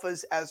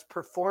alphas as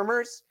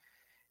performers.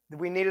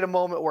 We needed a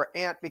moment where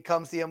Ant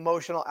becomes the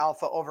emotional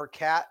alpha over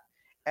Cat,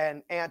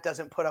 and Ant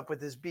doesn't put up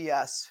with his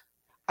BS.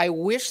 I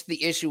wish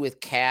the issue with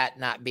Cat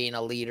not being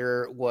a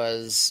leader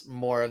was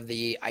more of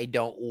the I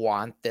don't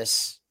want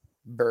this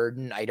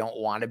burden. I don't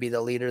want to be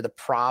the leader. The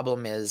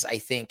problem is I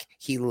think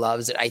he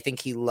loves it. I think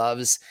he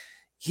loves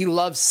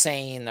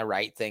saying the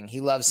right thing. He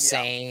loves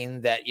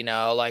saying that,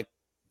 like,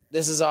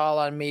 this is all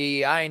on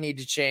me. I need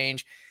to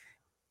change.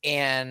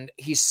 And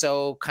he's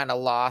so kind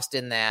of lost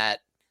in that,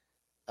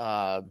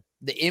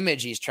 the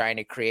image he's trying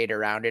to create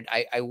around it.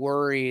 I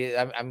worry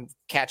I'm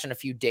catching a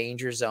few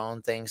danger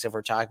zone things if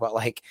we're talking about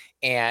like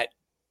Ant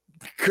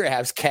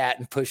grabs Cat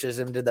and pushes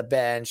him to the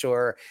bench,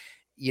 or,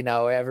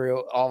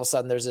 all of a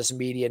sudden there's this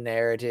media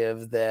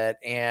narrative that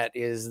Ant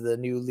is the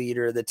new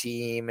leader of the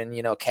team.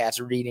 And, Cat's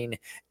reading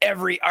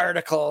every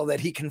article that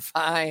he can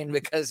find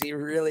because he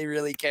really,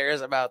 really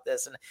cares about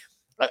this. And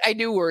I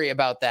do worry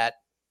about that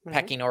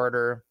pecking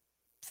order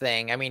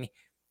thing. I mean,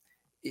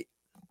 it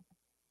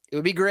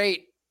would be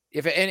great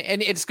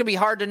and it's going to be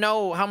hard to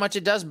know how much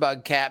it does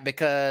bug Cat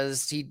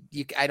because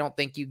I don't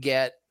think you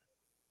get.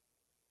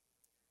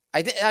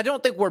 I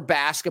don't think where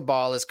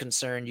basketball is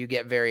concerned, you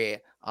get very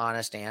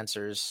honest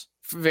answers,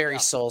 very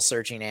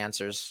soul-searching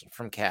answers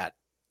from Cat.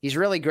 He's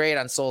really great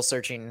on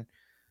soul-searching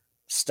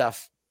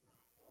stuff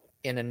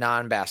in a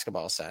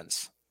non-basketball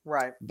sense.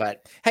 Right.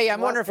 But hey, I'm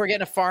wondering if we're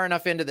getting far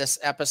enough into this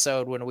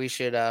episode when we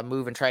should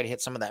move and try to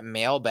hit some of that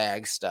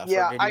mailbag stuff.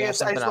 Yeah, I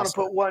guess I just want to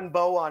put one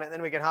bow on it, and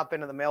then we can hop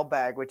into the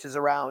mailbag, which is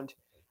around.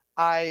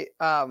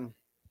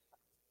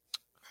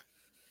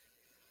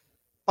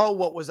 Oh,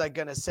 what was I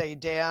going to say,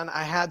 Dan?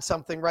 I had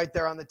something right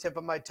there on the tip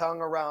of my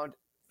tongue around.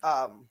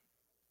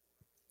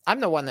 I'm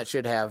the one that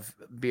should have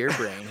beer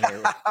brain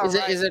here.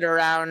 Is it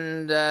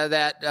around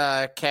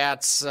that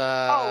Cat's? It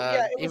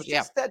was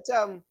just that,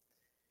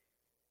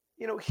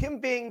 him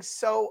being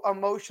so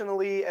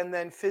emotionally and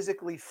then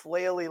physically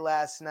flaily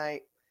last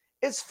night.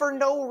 It's for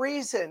no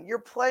reason. You're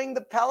playing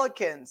the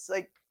Pelicans.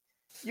 Like,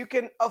 you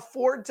can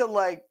afford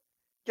to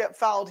get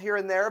fouled here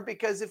and there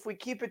because if we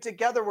keep it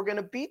together, we're going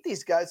to beat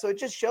these guys. So it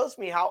just shows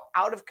me how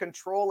out of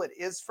control it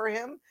is for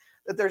him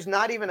that there's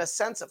not even a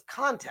sense of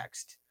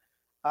context.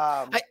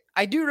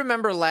 I do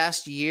remember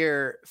last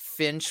year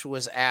Finch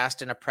was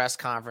asked in a press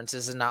conference,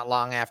 this is not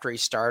long after he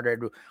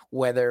started,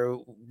 whether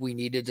we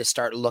needed to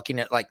start looking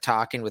at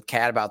talking with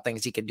Cat about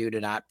things he could do to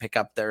not pick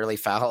up the early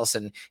fouls.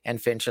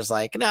 And Finch was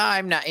like, no,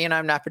 I'm not,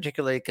 I'm not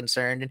particularly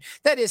concerned. And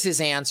that is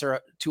his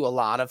answer to a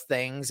lot of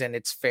things. And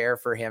it's fair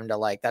for him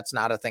to that's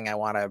not a thing I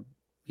want to,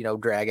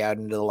 drag out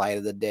into the light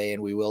of the day,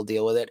 and we will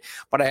deal with it.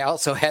 But I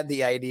also had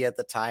the idea at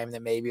the time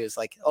that maybe it was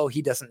oh,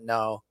 he doesn't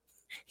know.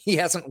 He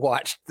hasn't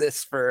watched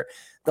this for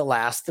the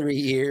last 3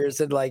 years.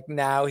 And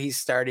now he's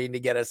starting to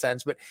get a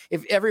sense. But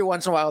if every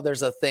once in a while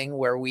there's a thing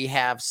where we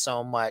have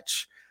so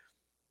much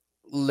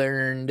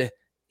learned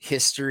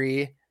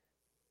history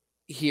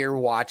here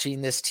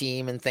watching this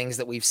team and things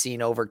that we've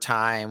seen over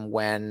time,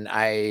 when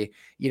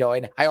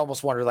and I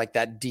almost wonder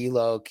that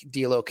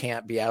D'Lo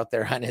can't be out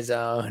there on his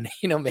own.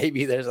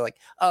 Maybe there's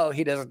oh,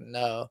 he doesn't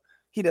know.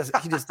 He just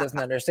doesn't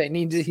understand.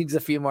 He needs a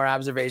few more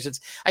observations.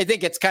 I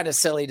think it's kind of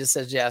silly to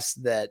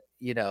suggest that,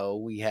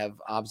 we have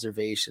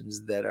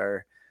observations that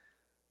are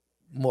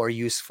more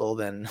useful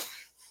than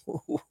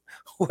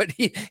what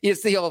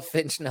it's the old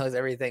Finch knows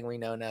everything, we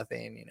know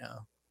nothing,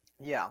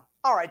 Yeah.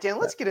 All right, Dan,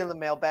 let's get in the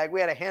mailbag.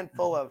 We had a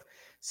handful of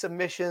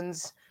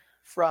submissions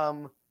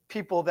from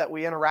people that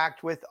we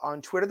interact with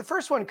on Twitter. The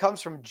first one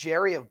comes from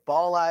Jerry of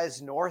Ball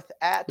Eyes North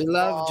We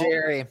love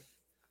Jerry.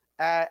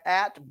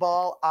 At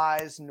Ball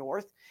Eyes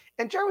North.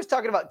 And Jerry was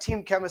talking about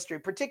team chemistry,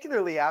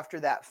 particularly after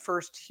that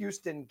first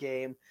Houston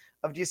game.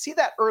 Do you see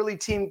that early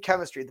team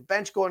chemistry? The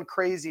bench going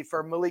crazy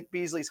for Malik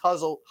Beasley's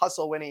hustle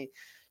when he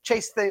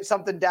chased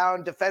something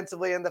down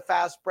defensively in the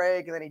fast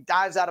break, and then he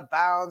dives out of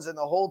bounds, and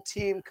the whole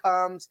team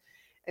comes.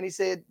 And he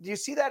said, do you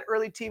see that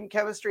early team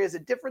chemistry as a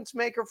difference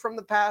maker from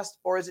the past,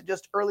 or is it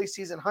just early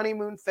season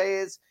honeymoon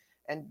phase?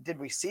 And did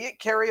we see it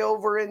carry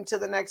over into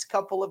the next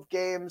couple of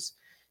games?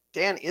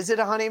 Dan, is it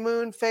a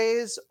honeymoon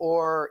phase,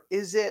 or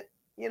is it,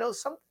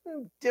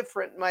 something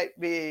different might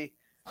be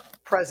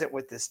present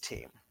with this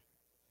team?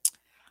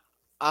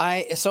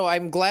 So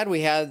I'm glad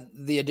we had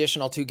the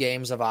additional 2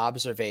 games of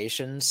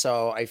observation.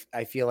 So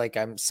I feel like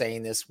I'm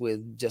saying this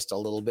with just a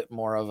little bit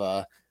more of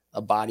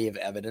a body of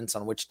evidence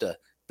on which to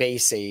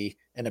base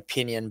an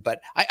opinion. But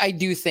I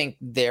do think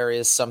there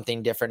is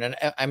something different.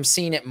 And I'm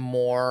seeing it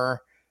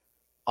more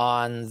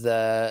on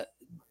the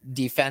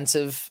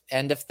defensive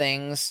end of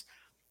things.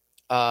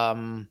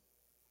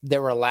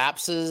 There were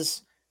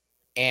lapses,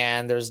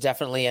 and there's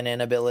definitely an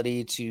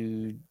inability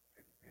to,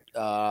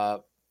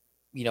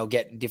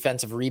 get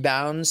defensive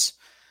rebounds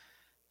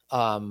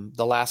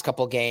the last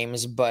couple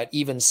games. But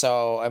even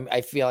so,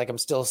 I feel like I'm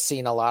still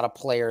seeing a lot of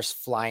players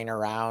flying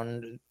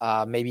around,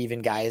 maybe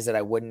even guys that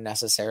I wouldn't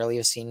necessarily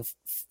have seen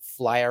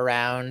fly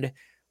around.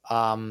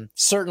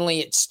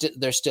 Certainly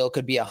there still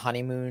could be a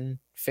honeymoon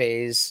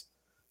phase,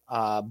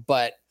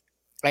 but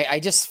I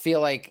just feel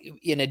like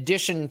in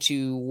addition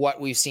to what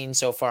we've seen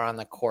so far on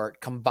the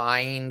court,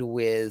 combined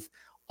with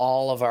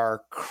all of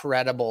our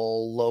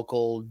credible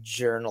local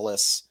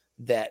journalists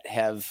that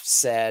have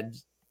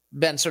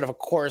been sort of a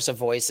chorus of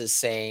voices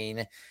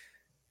saying,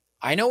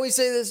 I know we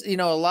say this, a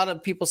lot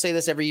of people say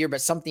this every year,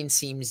 but something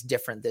seems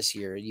different this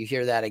year. You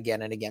hear that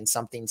again and again,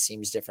 something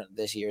seems different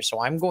this year.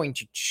 So I'm going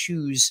to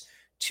choose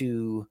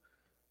to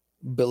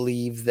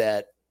believe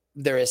that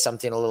there is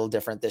something a little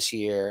different this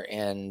year.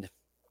 And,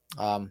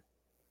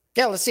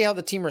 let's see how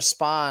the team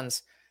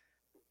responds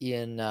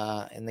in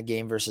the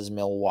game versus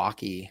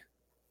Milwaukee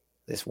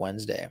this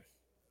Wednesday.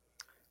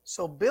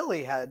 So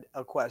Billy had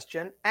a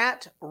question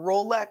at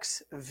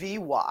Rolex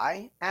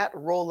VY.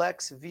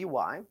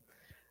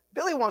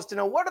 Billy wants to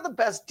know, what are the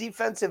best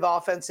defensive,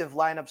 offensive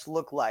lineups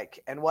look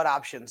like, and what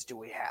options do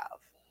we have?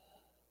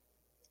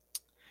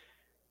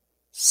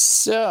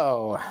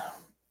 So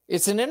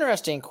it's an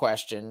interesting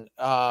question.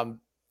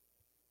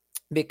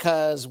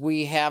 because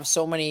we have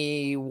so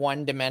many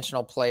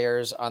one-dimensional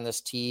players on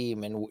this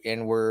team,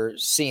 and we're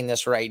seeing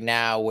this right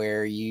now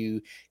where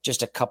you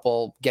just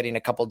getting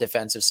a couple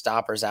defensive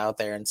stoppers out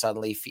there, and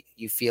suddenly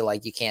you feel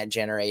like you can't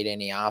generate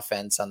any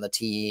offense on the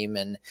team,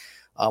 and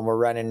we're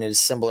running into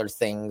similar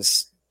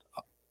things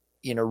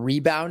in a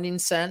rebounding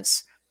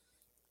sense.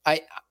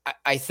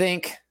 I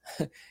think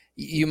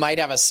you might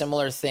have a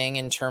similar thing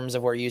in terms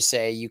of where you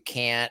say you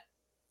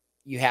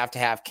have to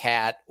have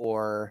Cat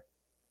or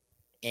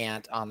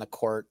Ant on the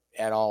court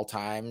at all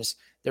times.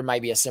 There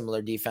might be a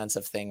similar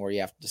defensive thing where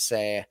you have to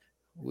say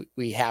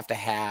we have to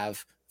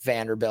have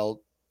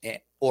Vanderbilt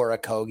or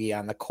Okogie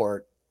on the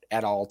court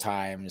at all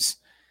times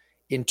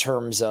in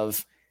terms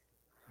of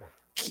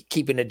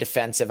keeping a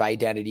defensive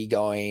identity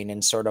going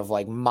and sort of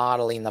like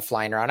modeling the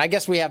flying around. I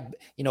guess we have,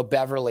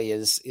 Beverly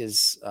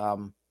is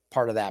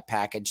part of that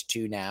package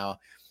too now,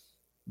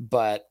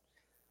 but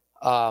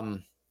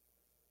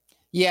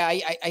yeah,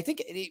 I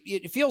think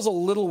it feels a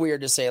little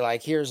weird to say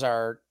like, here's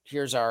our,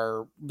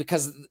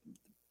 because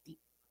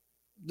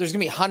there's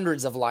gonna be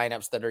hundreds of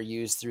lineups that are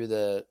used through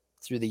the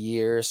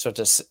years. So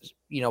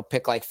to,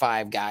 pick like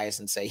 5 guys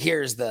and say,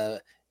 here's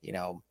the,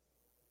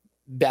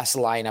 best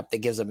lineup that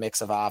gives a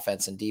mix of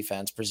offense and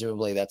defense.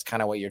 Presumably that's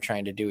kind of what you're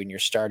trying to do in your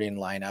starting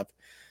lineup.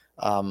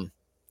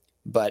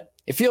 But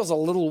it feels a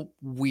little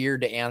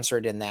weird to answer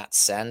it in that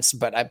sense,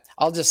 but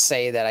I'll just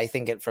say that I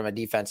think from a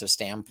defensive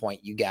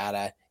standpoint, you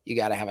gotta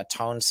have a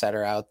tone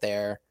setter out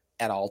there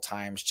at all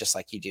times, just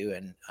like you do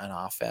in an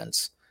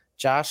offense.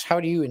 Josh,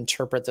 how do you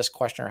interpret this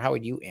question, or how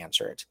would you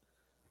answer it?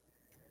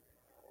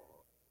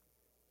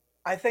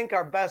 I think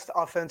our best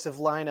offensive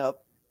lineup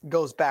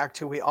goes back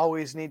to, we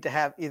always need to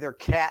have either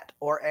Cat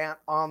or Ant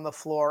on the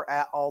floor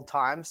at all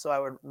times. So I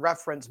would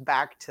reference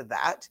back to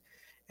that.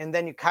 And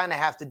then you kind of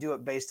have to do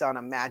it based on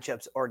a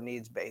matchups or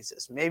needs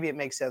basis. Maybe it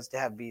makes sense to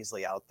have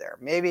Beasley out there.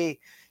 Maybe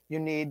you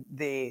need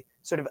the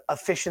sort of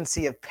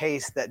efficiency of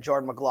pace that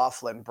Jordan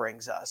McLaughlin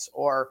brings us.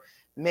 Or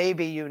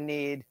maybe you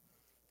need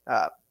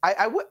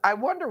I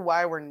wonder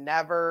why we're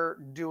never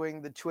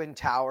doing the Twin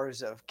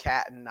Towers of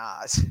Cat and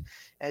Nas.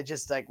 And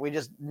just like, we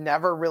just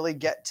never really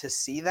get to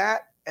see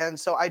that. And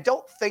so I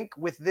don't think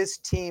with this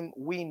team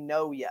we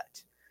know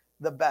yet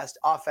the best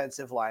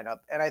offensive lineup.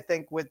 And I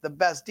think with the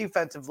best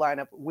defensive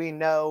lineup, we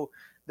know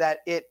that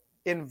it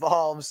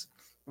involves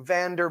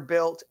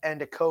Vanderbilt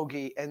and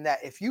Okogie, and that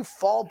if you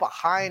fall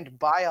behind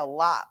by a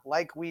lot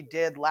like we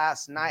did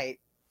last night,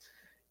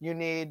 you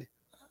need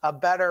a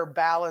better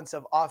balance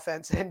of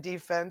offense and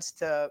defense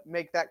to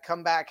make that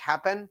comeback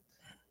happen.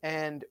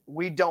 And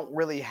we don't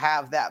really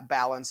have that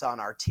balance on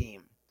our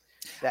team.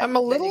 Then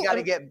you got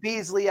to get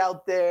Beasley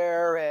out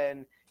there,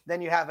 and then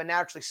you have a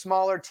naturally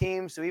smaller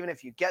team. So even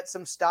if you get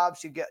some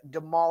stops, you get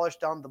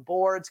demolished on the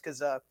boards,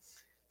 because a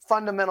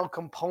fundamental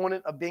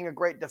component of being a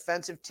great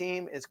defensive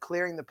team is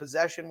clearing the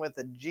possession with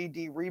a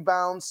GD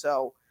rebound.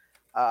 So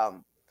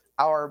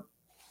our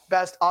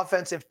best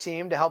offensive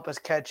team, to help us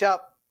catch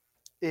up,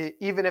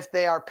 even if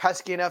they are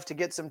pesky enough to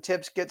get some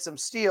tips, get some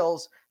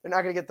steals, they're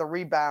not going to get the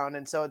rebound.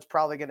 And so it's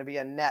probably going to be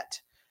a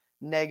net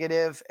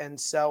negative. And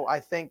so I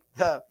think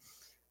the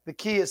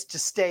key is to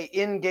stay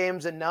in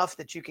games enough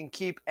that you can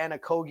keep an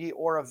Okogie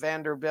or a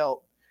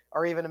Vanderbilt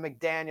or even a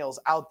McDaniels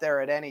out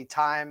there at any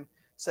time,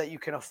 so that you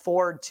can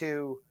afford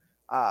to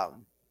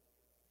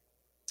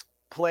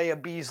play a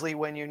Beasley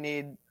when you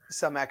need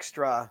some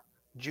extra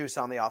juice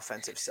on the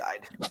offensive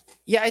side.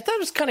 Yeah, I thought it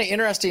was kind of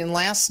interesting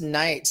last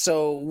night.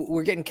 So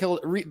we're getting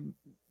killed.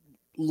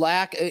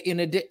 In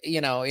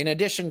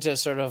addition to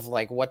sort of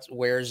like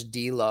where's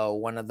D'Lo,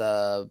 one of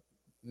the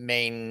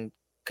main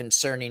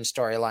concerning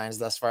storylines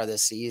thus far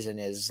this season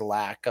is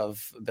lack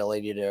of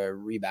ability to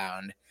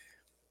rebound.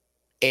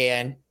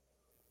 And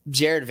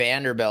Jared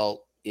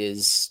Vanderbilt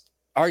is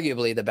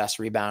arguably the best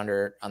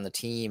rebounder on the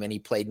team, and he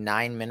played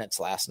 9 minutes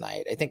last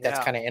night. I think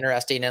that's kind of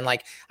interesting. And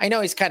like, I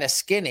know he's kind of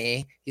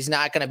skinny. He's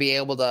not going to be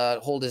able to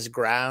hold his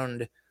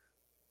ground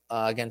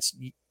against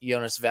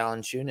Jonas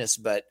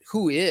Valanciunas, but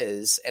who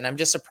is? And I'm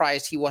just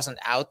surprised he wasn't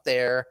out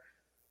there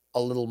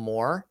a little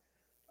more.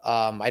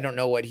 I don't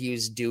know what he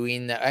was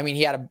doing. I mean,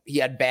 he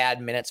had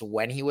bad minutes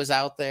when he was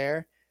out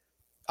there.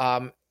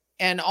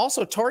 And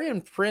also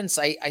Taurean Prince,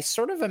 I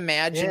sort of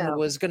imagine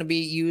was going to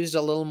be used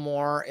a little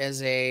more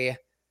as a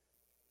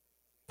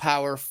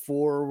power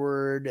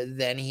forward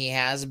than he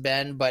has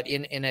been. But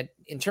in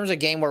terms of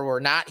game where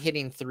we're not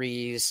hitting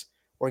threes,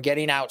 we're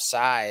getting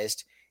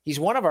outsized, he's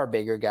one of our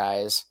bigger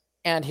guys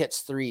and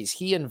hits threes.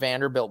 He and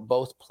Vanderbilt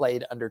both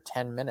played under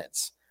 10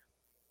 minutes.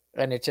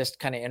 And it's just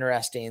kind of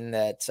interesting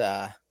that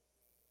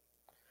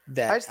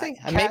I just think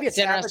maybe it's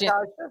interesting.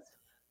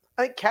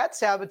 I think Cat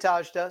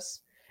sabotaged us,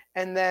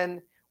 and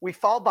then we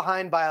fall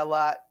behind by a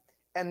lot,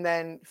 and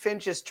then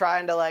Finch is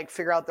trying to like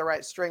figure out the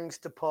right strings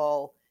to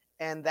pull,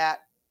 and that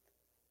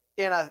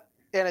in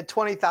a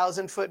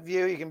 20,000 foot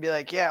view, you can be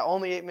like, yeah,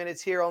 only 8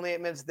 minutes here, only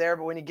 8 minutes there.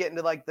 But when you get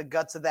into like the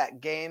guts of that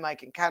game, I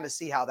can kind of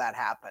see how that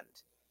happened.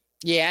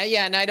 Yeah.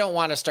 And I don't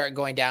want to start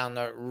going down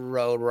the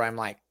road where I'm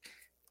like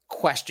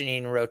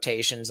questioning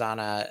rotations on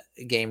a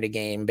game to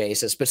game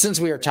basis. But since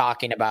we were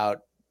talking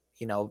about,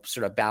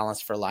 sort of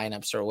balanced for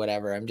lineups or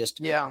whatever. I'm just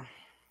Yeah.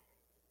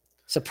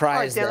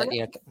 surprised All right, that,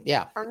 Darren,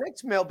 yeah. our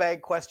next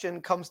mailbag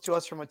question comes to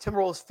us from a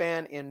Timberwolves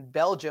fan in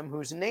Belgium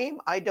whose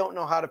name I don't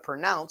know how to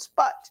pronounce,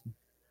 but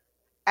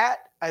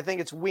I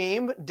think it's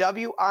Weem,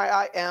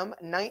 WIIM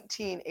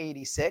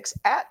 1986,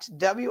 at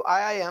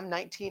WIIM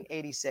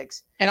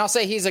 1986. And I'll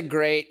say he's a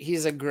great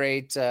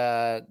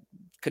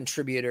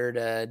contributor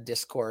to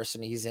Discourse,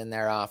 and he's in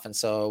there often.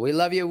 So we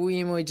love you,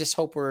 Weem. We just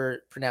hope we're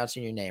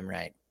pronouncing your name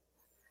right.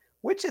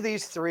 Which of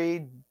these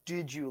three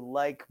did you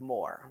like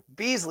more?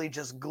 Beasley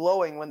just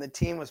glowing when the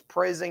team was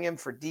praising him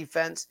for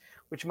defense,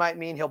 which might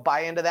mean he'll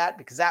buy into that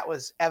because that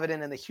was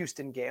evident in the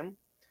Houston game.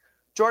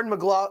 Jaden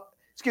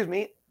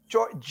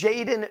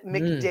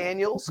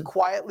McDaniels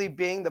quietly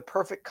being the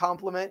perfect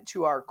complement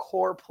to our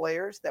core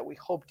players that we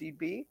hoped he'd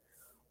be,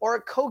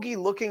 or Okogie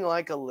looking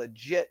like a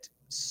legit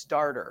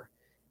starter.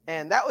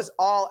 And that was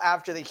all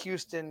after the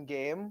Houston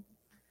game,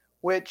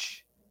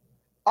 which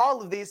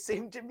all of these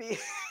seem to be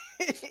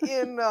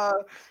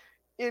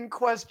in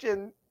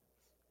question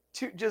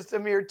just a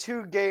mere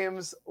 2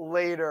 games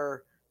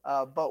later.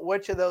 But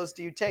which of those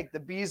do you take? The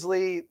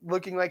Beasley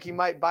looking like he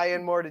might buy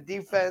in more to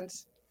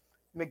defense,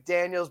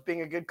 McDaniels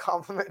being a good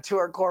compliment to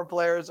our core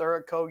players,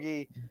 or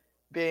Okogie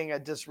being a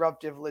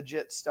disruptive,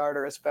 legit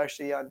starter,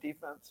 especially on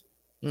defense?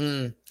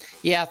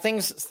 Yeah,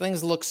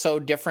 things look so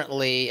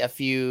differently a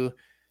few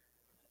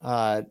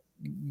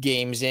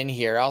games in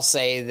here. I'll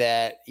say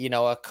that,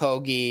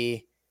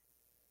 Okogie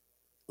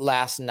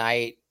last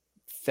night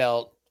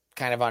felt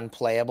kind of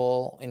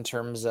unplayable in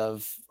terms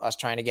of us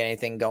trying to get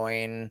anything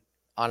going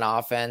on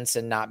offense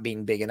and not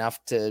being big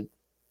enough to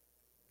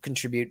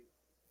contribute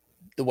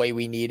the way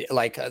we need,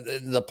 like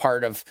the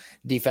part of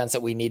defense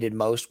that we needed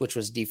most, which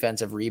was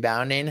defensive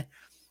rebounding.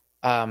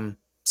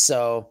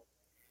 So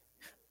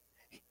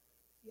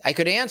I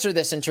could answer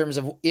this in terms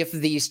of if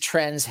these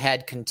trends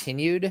had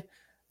continued,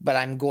 but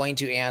I'm going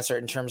to answer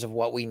it in terms of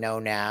what we know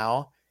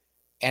now.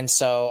 And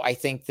so I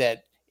think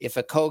that if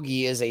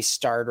Okogie is a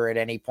starter at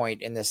any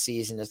point in this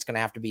season, it's going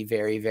to have to be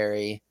very,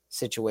 very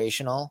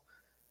situational.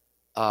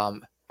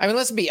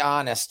 Let's be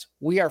honest.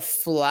 We are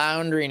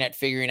floundering at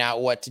figuring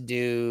out what to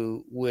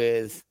do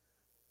with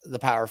the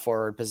power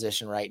forward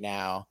position right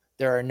now.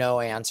 There are no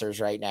answers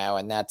right now.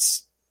 And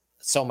that's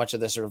so much of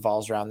this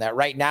revolves around that.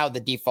 Right now, the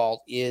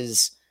default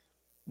is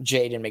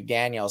Jaden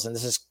McDaniels. And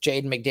this is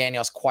Jaden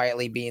McDaniels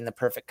quietly being the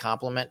perfect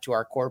complement to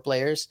our core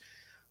players.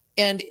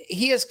 And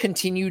he has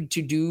continued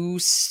to do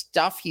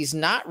stuff. He's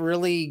not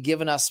really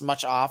given us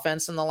much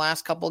offense in the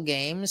last couple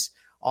games,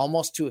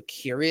 almost to a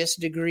curious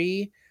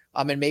degree.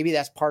 And maybe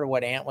that's part of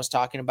what Ant was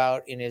talking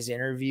about in his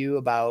interview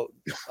about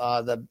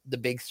the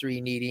big three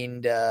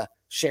needing to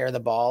share the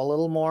ball a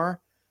little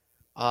more.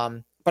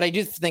 But I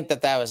do think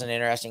that was an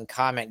interesting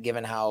comment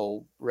given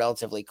how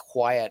relatively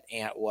quiet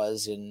Ant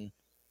was in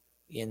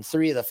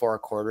 3 of the 4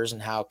 quarters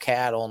and how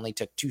Cat only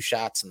took 2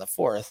 shots in the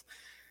 4th.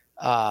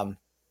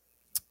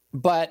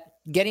 But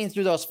getting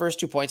through those first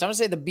 2 points, I'm going to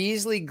say the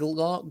Beasley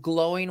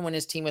glowing when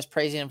his team was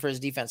praising him for his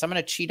defense. I'm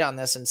going to cheat on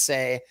this and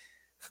say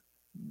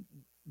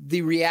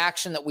the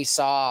reaction that we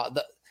saw,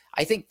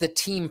 I think the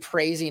team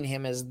praising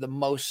him is the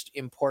most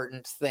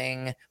important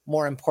thing,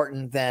 more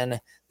important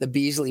than the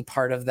Beasley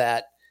part of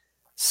that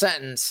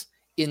sentence,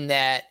 in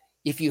that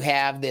if you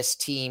have this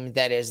team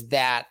that is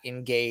that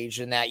engaged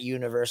and that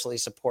universally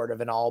supportive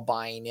and all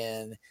buying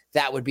in,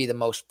 that would be the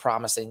most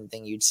promising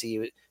thing you'd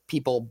see.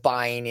 People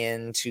buying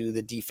into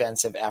the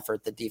defensive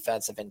effort, the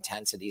defensive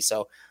intensity.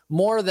 So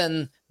more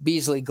than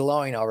Beasley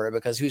glowing over it,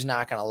 because who's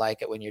not going to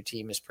like it when your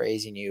team is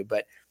praising you?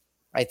 But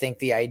I think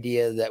the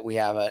idea that we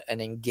have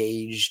an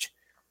engaged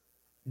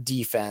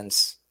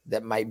defense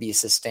that might be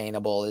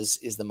sustainable is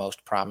the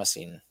most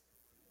promising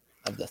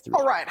of the 3.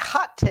 All right.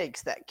 Hot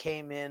takes that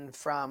came in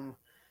from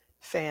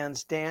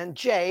fans, Dan.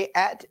 Jay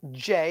at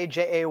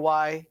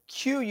JayQULAQUR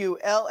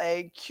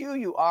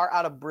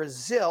out of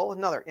Brazil,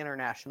 another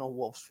international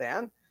Wolves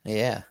fan.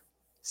 Yeah.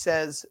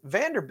 Says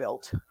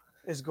Vanderbilt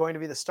is going to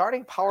be the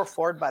starting power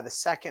forward by the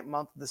 2nd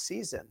month of the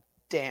season.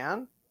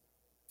 Dan?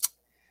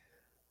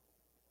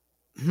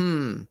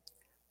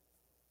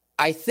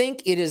 I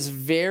think it is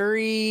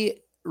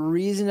very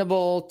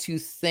reasonable to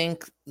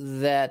think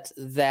that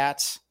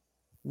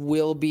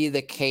will be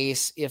the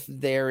case if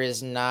there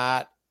is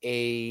not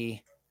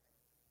a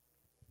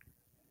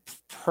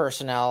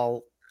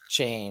personnel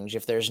change,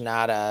 if there's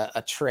not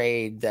a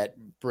trade that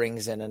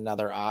brings in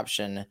another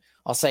option.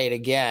 I'll say it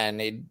again.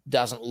 It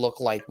doesn't look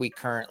like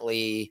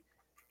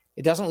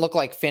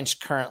Finch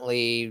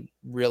currently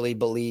really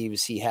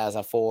believes he has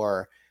a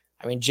 4.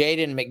 I mean,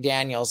 Jaden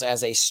McDaniels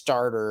as a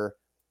starter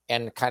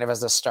and kind of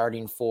as a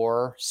starting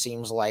 4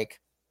 seems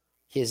like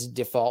his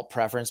default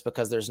preference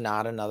because there's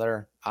not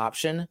another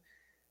option.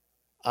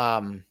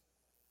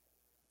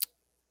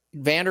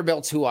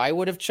 Vanderbilt's who I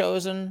would have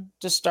chosen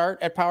to start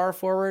at power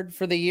forward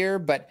for the year,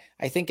 but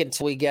I think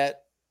until we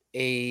get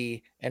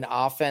an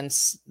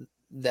offense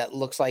that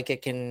looks like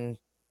it can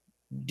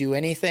do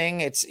anything,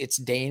 it's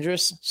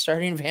dangerous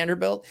starting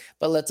Vanderbilt.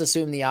 But let's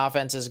assume the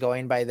offense is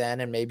going by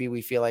then, and maybe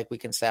we feel like we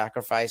can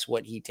sacrifice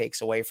what he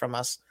takes away from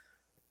us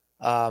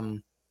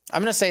I'm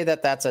going to say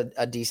that that's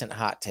a decent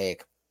hot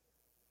take.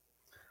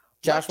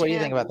 Josh, what do you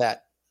think about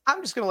that?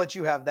 I'm just going to let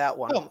you have that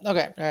one. Oh,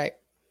 okay. All right.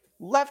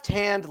 Left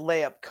hand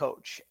layup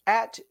coach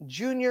at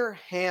Junior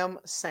Ham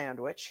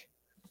Sandwich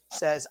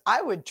says,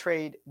 I would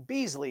trade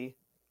Beasley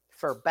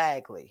for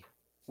Bagley.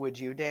 Would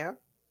you, Dan?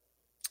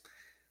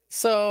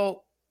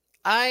 So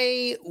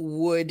I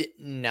would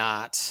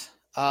not.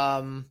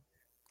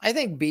 I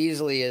think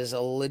Beasley is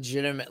a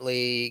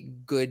legitimately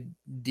good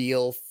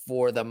deal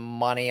for the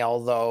money,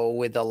 although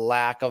with the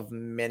lack of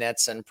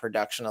minutes and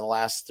production of the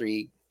last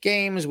 3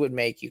 games would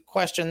make you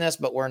question this,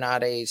 but we're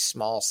not a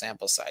small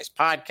sample size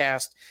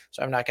podcast,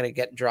 so I'm not going to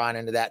get drawn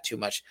into that too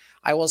much.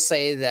 I will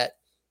say that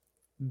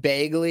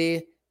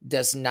Bagley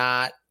does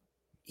not,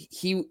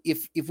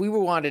 if we were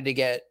wanted to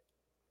get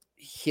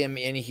him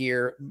in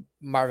here,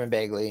 Marvin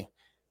Bagley,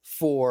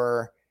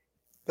 for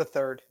the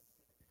third.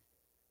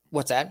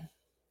 What's that?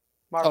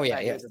 Marvin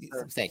yeah.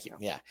 Thank you.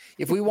 Yeah.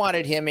 If we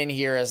wanted him in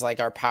here as like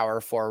our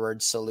power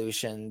forward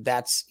solution,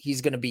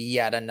 he's going to be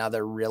yet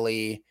another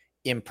really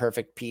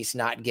imperfect piece,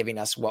 not giving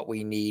us what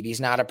we need. He's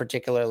not a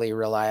particularly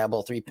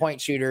reliable 3-point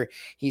shooter.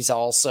 He's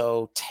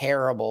also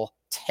terrible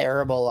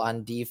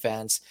on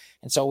defense.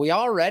 And so we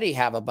already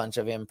have a bunch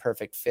of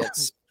imperfect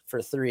fits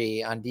for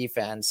 3 on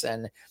defense.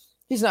 And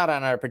he's not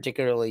on a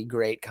particularly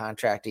great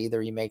contract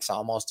either. He makes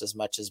almost as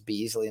much as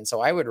Beasley. And so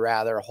I would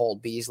rather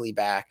hold Beasley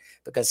back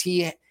because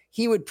he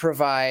would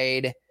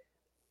provide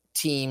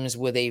teams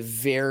with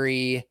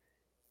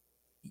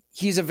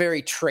he's a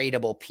very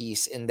tradable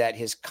piece in that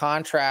his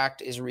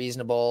contract is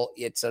reasonable.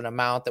 It's an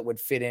amount that would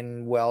fit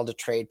in well to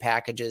trade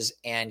packages.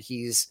 And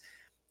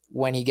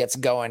when he gets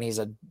going, he's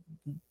a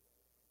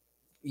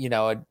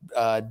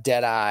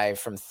dead eye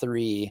from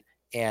 3,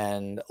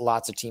 and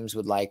lots of teams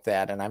would like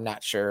that. And I'm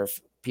not sure if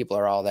people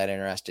are all that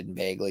interested in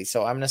Bagley.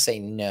 So I'm going to say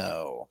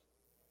no.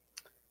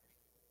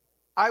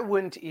 I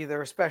wouldn't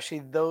either, especially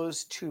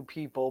those 2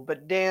 people.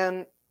 But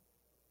Dan,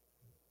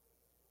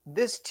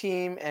 this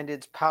team and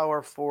its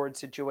power forward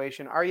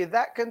situation, are you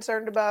that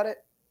concerned about it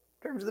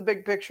in terms of the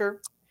big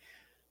picture?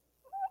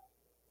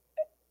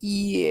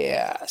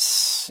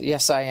 Yes,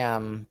 I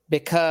am,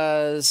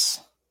 because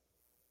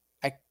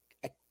I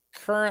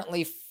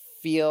currently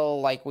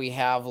feel like we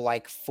have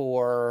like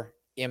 4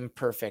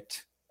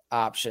 imperfect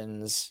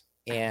options,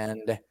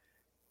 and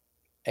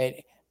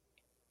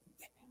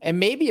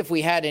maybe if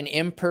we had an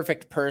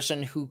imperfect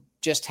person who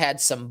just had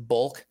some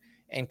bulk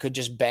and could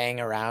just bang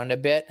around a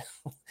bit,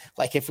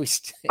 like if we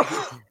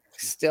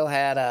still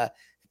had a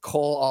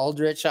Cole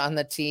Aldrich on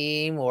the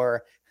team,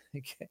 or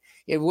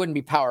it wouldn't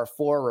be power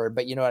forward,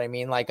 but you know what I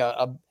mean? Like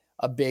a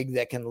big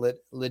that can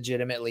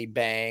legitimately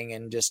bang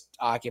and just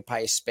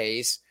occupy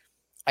space.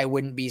 I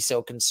wouldn't be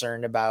so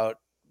concerned about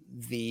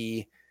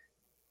the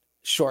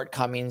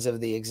shortcomings of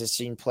the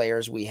existing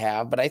players we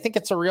have, but I think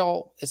it's a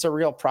real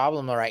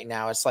problem right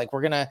now. It's like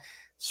we're gonna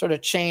sort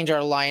of change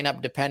our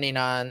lineup depending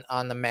on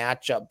the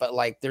matchup, but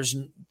like there's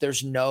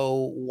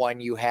no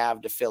one you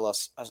have to fill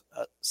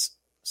a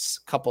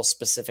couple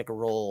specific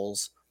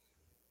roles.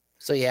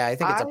 So yeah, I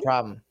think it's a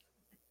problem.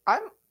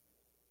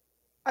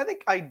 I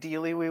think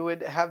ideally we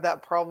would have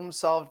that problem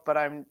solved, but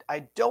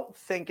I don't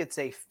think it's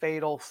a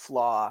fatal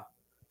flaw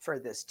for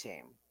this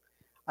team.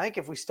 I think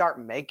if we start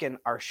making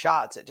our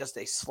shots at just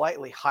a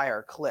slightly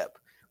higher clip,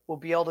 we'll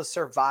be able to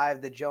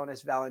survive the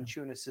Jonas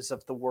Valanciunases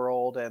of the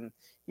world. And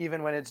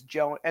even when it's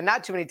and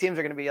not too many teams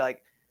are going to be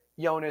like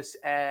Jonas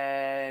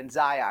and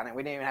Zion, and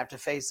we didn't even have to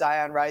face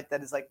Zion, right?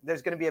 That is like,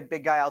 there's going to be a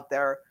big guy out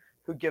there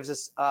who gives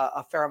us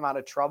a fair amount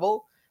of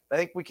trouble. But I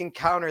think we can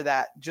counter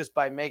that just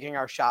by making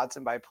our shots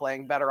and by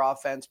playing better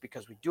offense,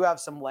 because we do have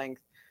some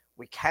length.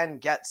 We can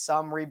get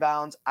some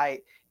rebounds.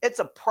 It's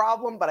a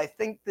problem, but I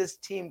think this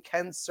team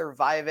can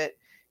survive it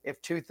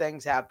if 2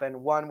 things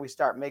happen. 1, we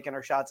start making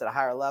our shots at a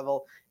higher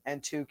level,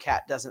 and 2,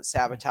 Cat doesn't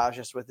sabotage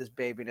us with his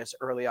babiness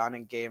early on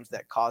in games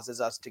that causes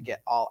us to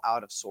get all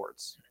out of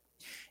sorts.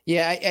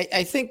 Yeah,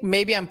 I think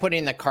maybe I'm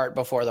putting the cart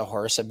before the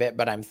horse a bit,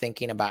 but I'm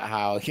thinking about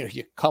how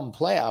you come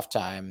playoff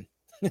time,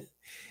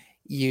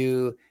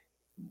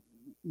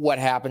 what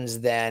happens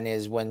then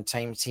is when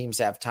teams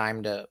have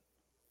time to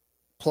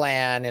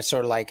plan. It's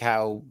sort of like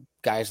how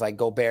guys like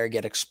Gobert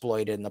get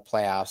exploited in the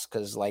playoffs,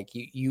 because like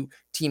you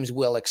teams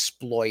will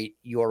exploit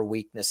your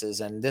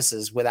weaknesses, and this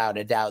is without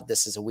a doubt,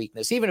 this is a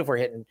weakness. Even if we're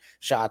hitting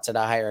shots at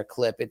a higher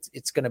clip,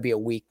 it's going to be a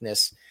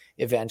weakness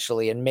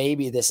eventually. And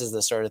maybe this is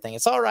the sort of thing.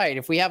 It's all right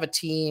if we have a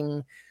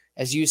team,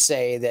 as you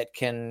say, that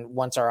can,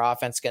 once our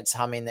offense gets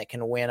humming, that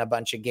can win a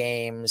bunch of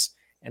games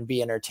and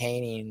be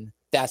entertaining.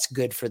 That's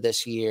good for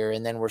this year,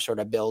 and then we're sort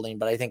of building.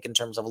 But I think in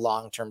terms of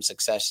long-term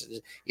success,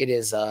 it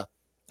is a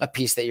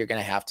piece that you're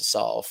going to have to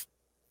solve.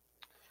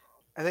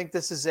 I think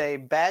this is a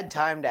bad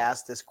time to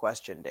ask this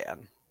question,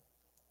 Dan.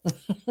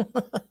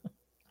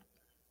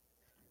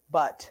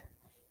 But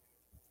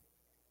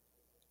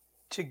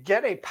to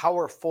get a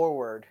power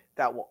forward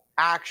that will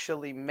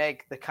actually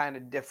make the kind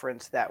of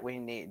difference that we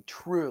need,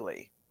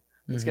 truly,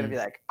 it's going to be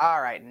like,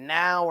 all right,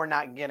 now we're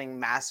not getting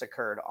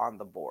massacred on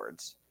the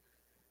boards.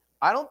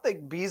 I don't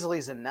think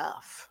Beasley's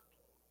enough.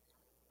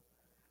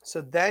 So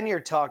then you're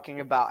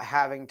talking about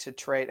having to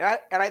trade.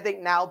 And I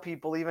think now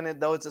people, even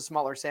though it's a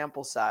smaller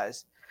sample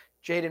size,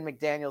 Jaden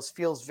McDaniels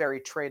feels very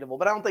tradable,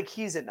 but I don't think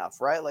he's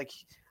enough, right? Like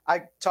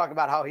I talk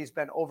about how he's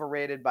been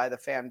overrated by the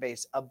fan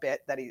base a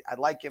bit, that I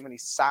like him and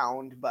he's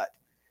sound, but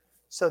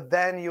so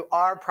then you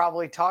are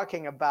probably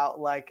talking about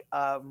like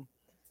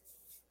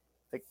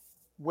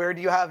where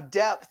do you have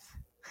depth?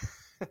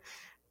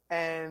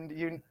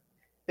 And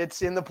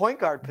it's in the point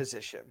guard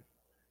position.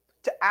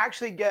 To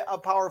actually get a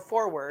power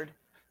forward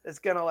that's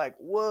gonna like,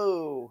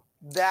 whoa,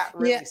 that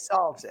really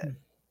solves it.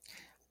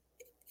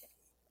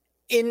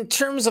 In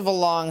terms of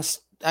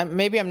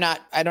maybe I'm not,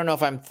 I don't know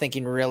if I'm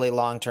thinking really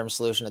long-term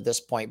solution at this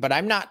point, but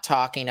I'm not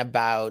talking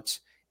about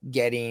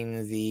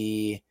getting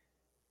the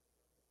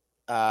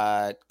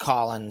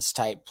Collins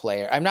type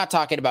player. I'm not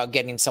talking about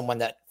getting someone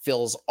that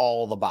fills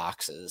all the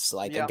boxes,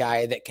 like a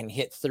guy that can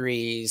hit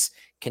threes,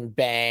 can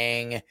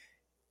bang,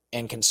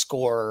 and can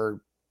score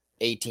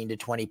 18 to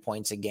 20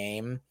 points a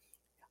game.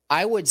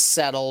 I would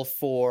settle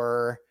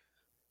for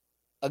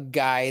a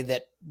guy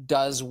that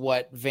does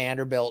what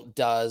Vanderbilt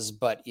does,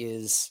 but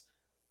is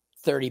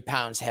 30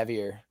 pounds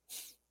heavier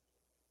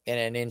and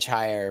an inch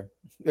higher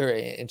or an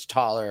inch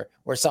taller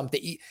or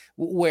something,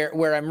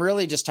 where I'm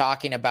really just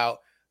talking about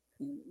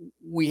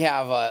we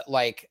have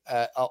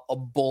a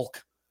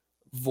bulk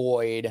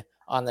void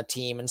on the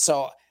team. And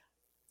so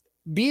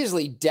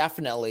Beasley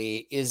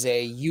definitely is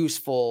a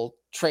useful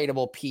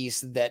tradable piece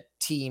that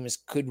teams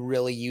could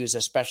really use,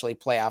 especially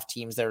playoff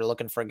teams that are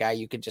looking for a guy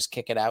you could just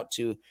kick it out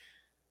to.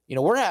 You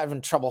know, we're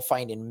having trouble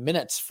finding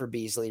minutes for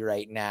Beasley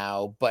right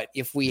now, but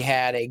if we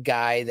had a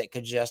guy that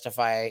could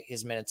justify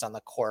his minutes on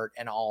the court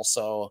and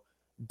also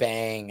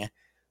bang,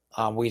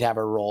 we'd have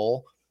a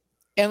role.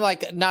 And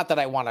like, not that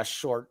I want to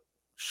short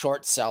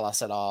sell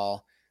us at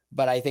all,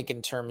 but I think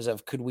in terms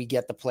of could we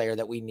get the player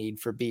that we need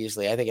for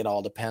Beasley, I think it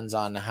all depends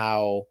on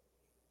how,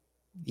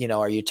 you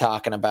know, are you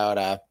talking about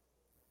a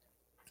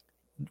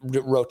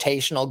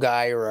rotational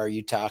guy, or are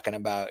you talking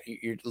about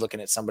you're looking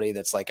at somebody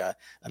that's like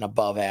an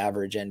above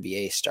average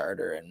NBA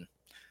starter? And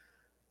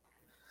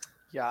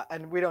yeah,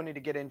 and we don't need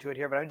to get into it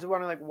here, but I'm just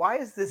wondering, like, why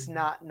is this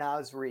not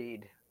Naz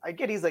Reid? I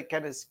get he's like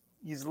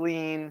he's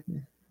lean,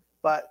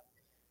 but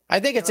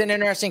I think it's an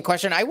interesting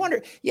question. I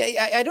wonder,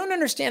 I don't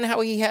understand how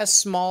he has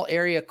small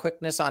area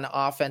quickness on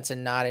offense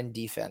and not in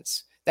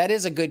defense. That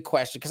is a good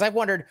question, because I've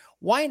wondered,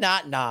 why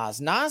not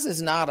Naz? Naz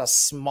is not a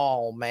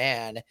small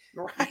man.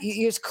 Right.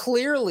 He is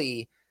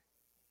clearly,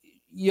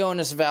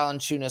 Jonas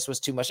Valanciunas was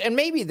too much. And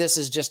maybe this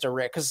is just a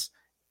rare, because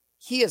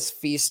he has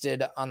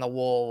feasted on the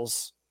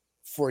Wolves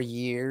for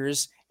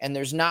years, and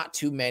there's not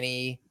too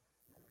many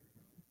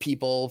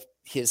people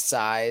his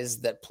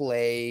size that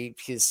play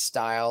his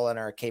style and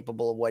are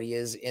capable of what he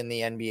is in the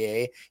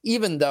NBA.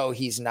 Even though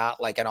he's not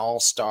like an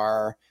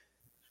all-star,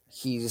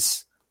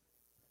 he's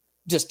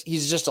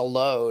just a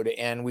load,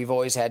 and we've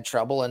always had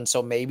trouble. And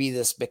so maybe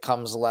this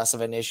becomes less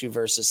of an issue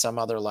versus some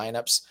other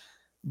lineups,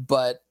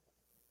 but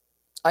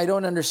I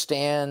don't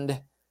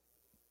understand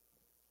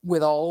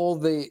with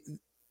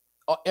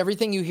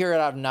everything you hear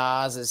out of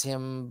Naz is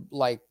him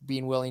like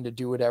being willing to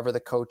do whatever the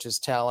coaches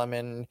tell him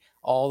and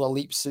all the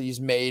leaps he's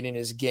made in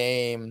his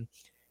game.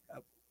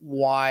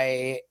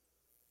 Why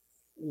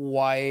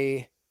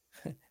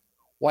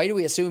do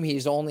we assume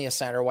he's only a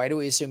center? Why do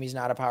we assume he's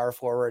not a power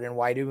forward? And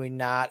why do we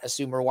not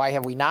assume, or why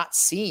have we not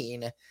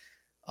seen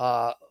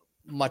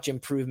much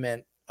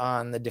improvement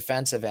on the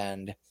defensive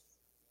end?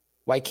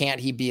 Why can't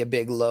he be a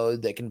big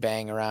load that can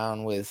bang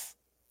around with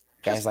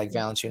guys like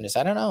Valanciunas?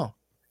 I don't know.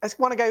 I just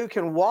want a guy who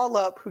can wall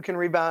up, who can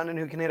rebound, and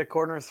who can hit a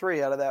corner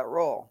three out of that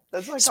role.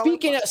 That's like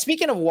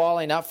speaking of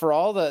walling up, for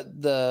all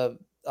the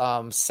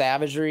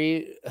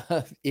savagery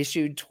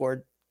issued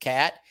toward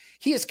Cat,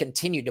 he has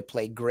continued to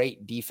play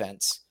great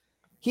defense.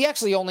 He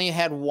actually only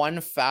had one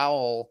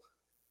foul,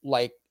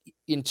 like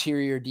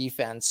interior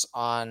defense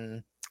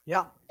on,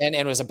 and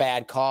it was a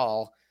bad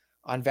call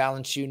on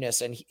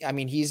Valanciunas. And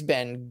he's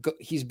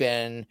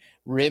been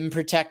rim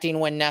protecting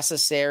when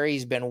necessary.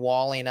 He's been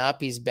walling up.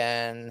 He's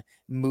been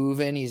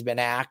moving. He's been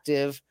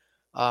active.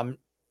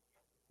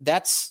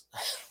 That's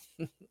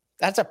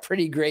a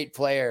pretty great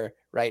player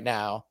right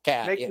now.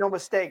 Cat. Make no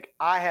mistake,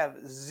 I have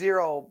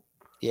zero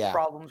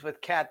problems with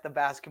Cat, the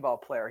basketball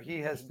player. He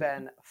has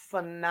been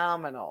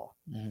phenomenal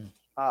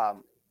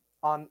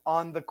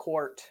on the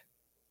court.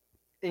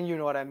 And you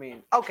know what I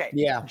mean? Okay.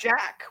 Yeah.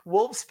 Jack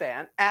Wolves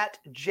fan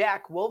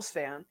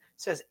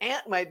says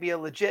Ant might be a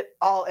legit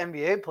all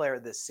NBA player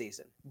this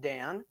season.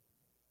 Dan?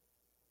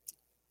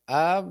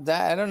 I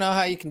don't know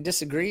how you can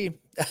disagree.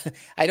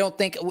 I don't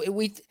think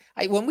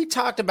when we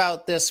talked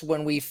about this,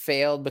 when we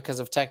failed because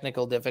of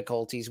technical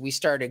difficulties, we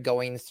started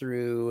going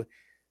through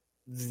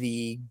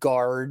the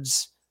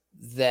guards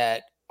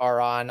that are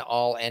on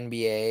all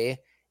NBA,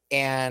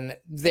 and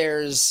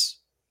there's,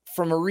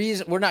 from a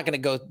reason, we're not going to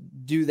go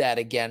do that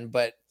again,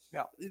 but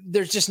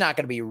there's just not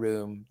going to be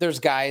room. There's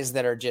guys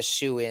that are just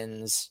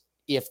shoo-ins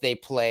if they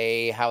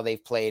play how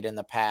they've played in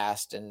the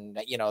past, and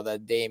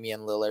the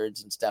Damian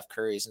Lillards and Steph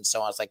Currys and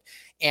so on. It's like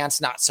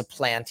Ant's not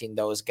supplanting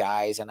those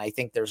guys, and I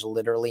think there's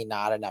literally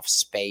not enough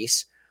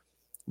space.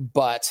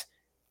 But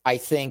I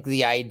think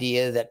the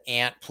idea that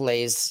Ant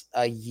plays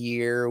a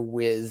year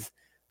with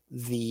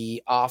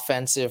the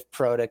offensive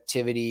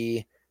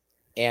productivity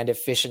and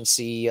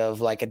efficiency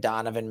of like a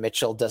Donovan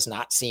Mitchell does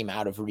not seem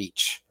out of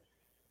reach.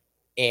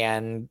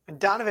 And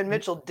Donovan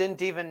Mitchell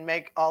didn't even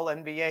make All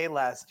NBA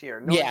last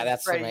year. Nor yeah, did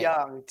that's Trae amazing.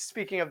 Young.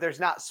 Speaking of,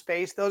 there's not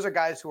space. Those are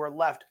guys who were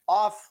left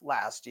off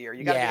last year.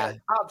 You got to be Yeah.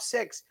 a top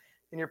 6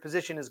 in your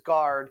position as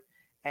guard,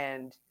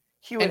 and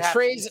he would And have to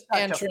be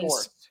such a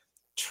force.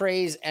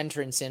 Trae's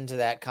entrance into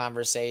that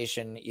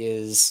conversation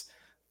is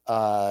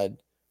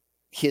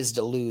his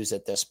to lose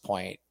at this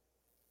point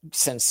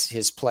since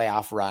his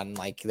playoff run.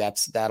 Like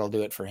that'll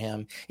do it for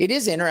him. It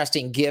is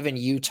interesting given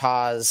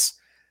Utah's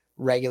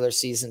regular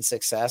season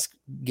success,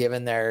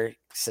 given their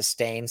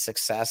sustained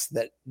success,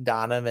 that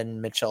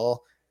Donovan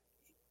Mitchell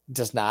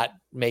does not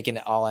make an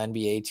all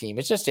NBA team.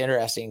 It's just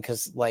interesting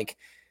because like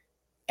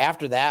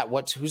after that,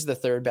 who's the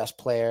third best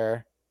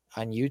player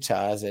on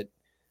Utah? Is it,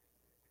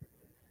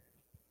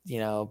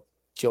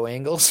 Joe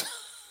Ingles?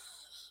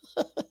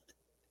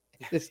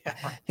 It's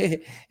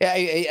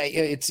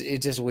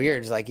just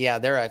weird. It's like, yeah,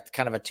 they're a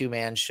kind of a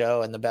two-man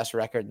show and the best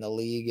record in the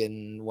league,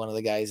 and one of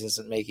the guys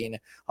isn't making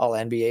all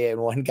NBA,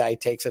 and one guy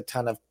takes a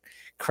ton of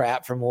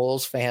crap from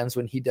Wolves fans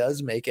when he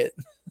does make it.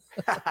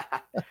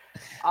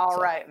 All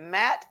right.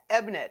 Matt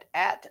Ebnet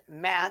at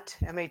Matt,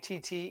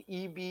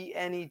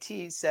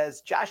 Mattebnet,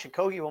 says Josh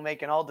Okogie will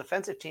make an all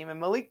defensive team and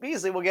Malik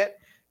Beasley will get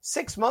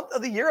 6 month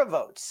of the year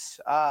votes.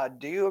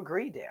 Do you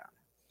agree, Dan?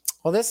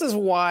 Well, this is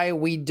why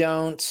we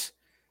don't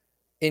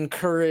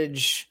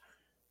encourage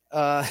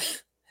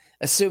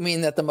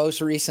assuming that the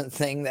most recent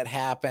thing that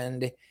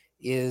happened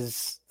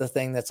is the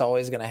thing that's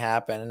always going to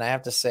happen. And I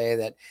have to say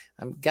that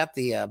I've got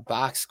the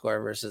box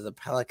score versus the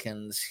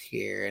Pelicans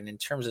here. And in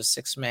terms of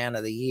sixth man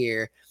of the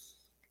year,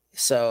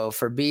 so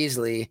for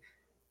Beasley,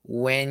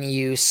 when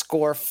you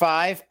score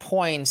 5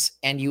 points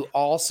and you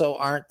also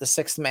aren't the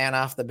sixth man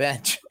off the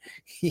bench,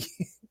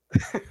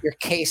 your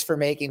case for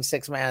making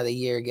sixth man of the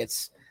year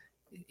gets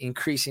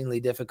increasingly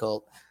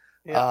difficult.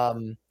 Yeah.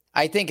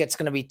 I think it's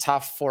going to be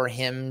tough for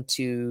him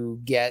to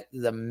get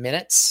the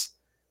minutes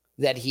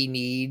that he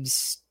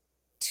needs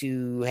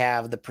to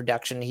have the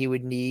production he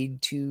would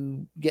need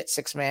to get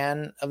sixth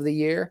man of the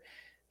year,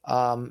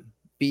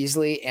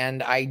 Beasley.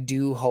 And I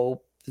do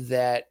hope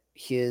that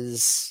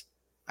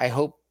I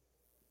hope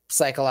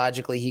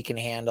psychologically he can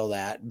handle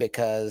that,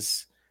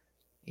 because,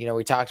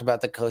 we talked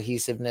about the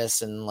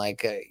cohesiveness and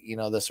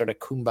the sort of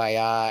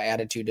kumbaya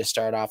attitude to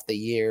start off the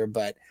year,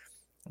 but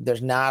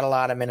there's not a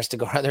lot of minutes to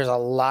go. There's a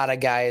lot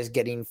of guys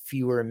getting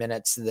fewer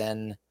minutes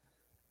than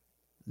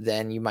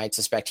you might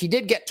suspect. He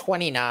did get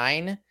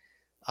 29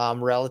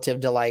 relative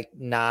to like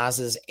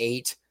Nas's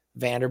 8,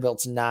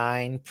 Vanderbilt's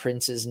 9,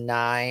 Prince's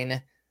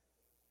 9,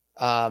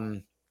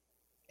 and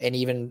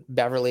even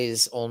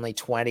Beverly's only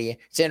 20.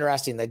 It's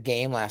interesting. The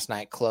game last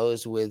night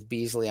closed with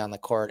Beasley on the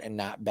court and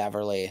not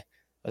Beverly.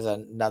 It was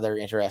another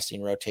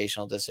interesting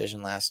rotational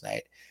decision last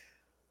night.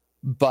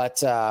 But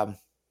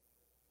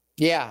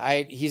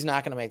he's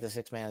not going to make the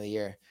sixth man of the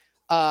year.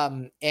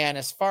 And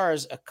as far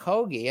as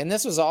Okogie, and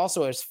this was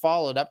also as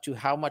followed up to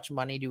how much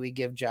money do we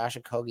give Josh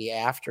Okogie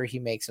after he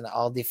makes an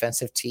all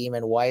defensive team,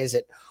 and why is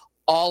it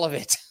all of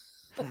it?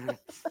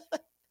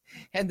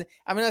 And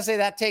I'm going to say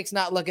that takes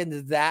not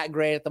looking that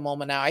great at the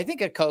moment now. I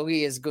think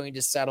Okogie is going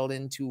to settle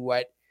into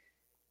what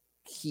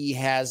he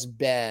has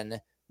been,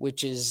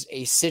 which is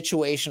a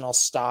situational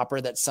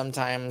stopper that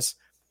sometimes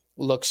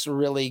looks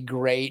really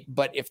great,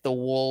 but if the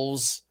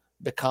Wolves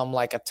become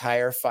like a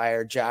tire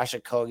fire, Josh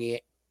Okogie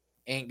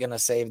ain't gonna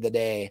save the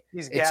day.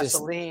 He's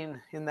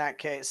gasoline in that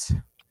case.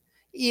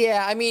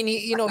 Yeah, I mean,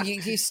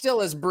 he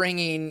still is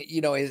bringing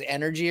his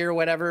energy or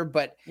whatever,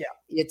 but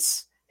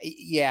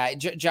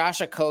Josh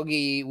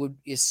Okogie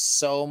is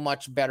so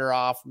much better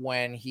off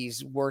when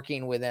he's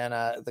working within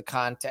the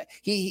context.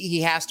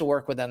 He has to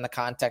work within the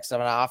context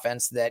of an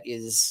offense that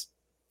is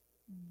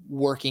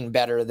working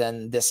better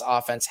than this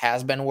offense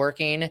has been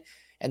working,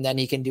 and then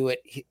he can do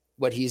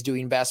what he's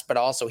doing best, but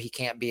also he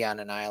can't be on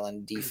an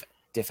island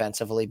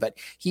defensively, but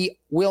he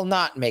will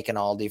not make an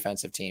all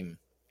defensive team.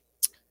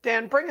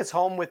 Dan, bring us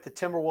home with the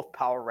Timberwolf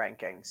power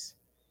rankings.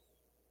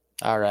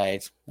 All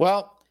right.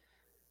 Well,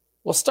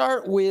 we'll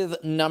start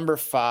with number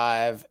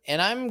 5,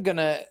 and I'm going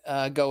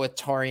to go with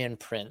Taurean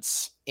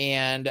Prince.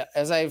 And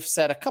as I've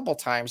said a couple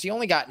times, he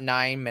only got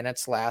 9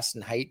 minutes last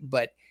night,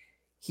 but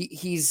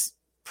he's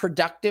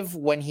productive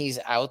when he's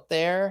out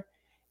there.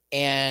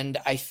 And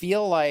I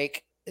feel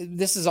like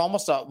this is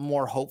almost a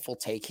more hopeful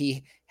take.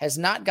 He has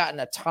not gotten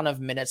a ton of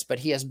minutes, but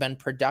he has been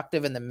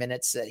productive in the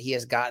minutes that he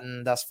has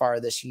gotten thus far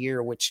this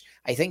year, which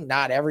I think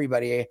not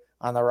everybody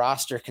on the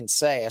roster can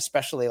say,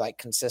 especially like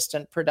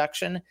consistent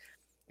production.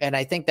 And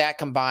I think that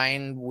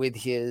combined with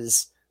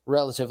his,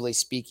 relatively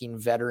speaking,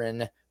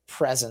 veteran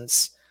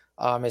presence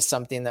is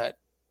something that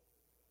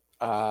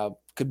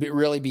could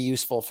really be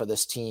useful for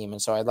this team.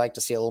 And so I'd like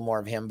to see a little more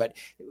of him, but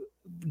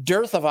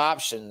dearth of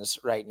options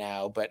right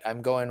now, but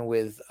I'm going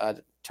with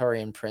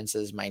Taurean Prince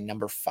as my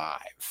number 5.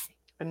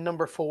 And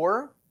number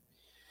 4?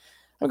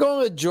 I'm going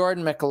with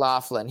Jordan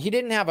McLaughlin. He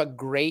didn't have a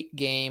great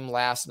game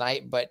last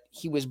night, but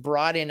he was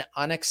brought in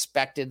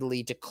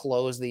unexpectedly to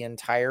close the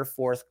entire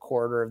fourth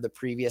quarter of the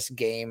previous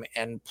game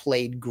and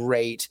played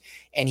great.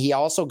 And he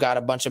also got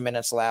a bunch of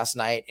minutes last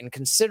night. And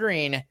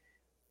considering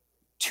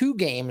 2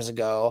 games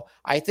ago,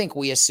 I think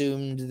we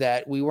assumed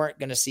that we weren't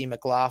going to see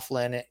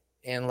McLaughlin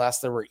unless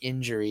there were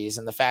injuries.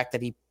 And the fact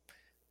that he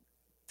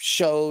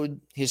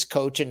showed his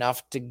coach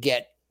enough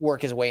to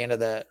work his way into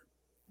the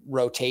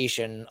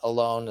rotation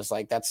alone is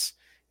like,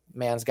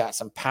 man's got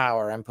some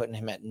power. I'm putting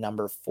him at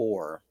number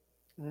 4.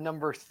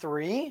 Number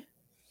 3?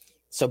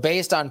 So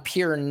based on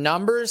pure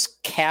numbers,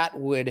 Cat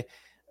would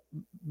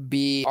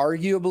be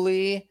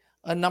arguably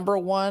a number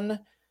 1.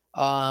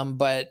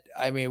 But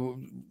I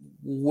mean,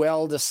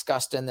 well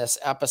discussed in this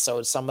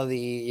episode, some of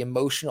the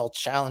emotional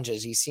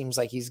challenges he seems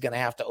like he's going to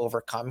have to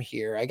overcome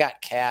here. I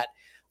got Cat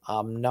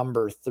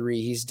number 3.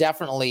 He's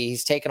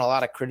taken a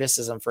lot of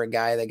criticism for a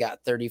guy that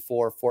got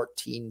 34,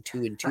 14, 2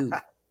 and 2.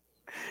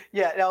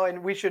 Yeah, no,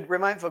 and we should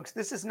remind folks,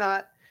 this is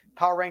not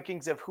power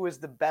rankings of who is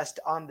the best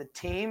on the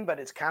team, but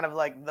it's kind of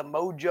like the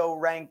Mojo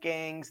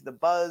rankings, the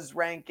Buzz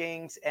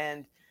rankings,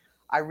 and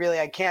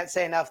I can't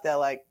say enough that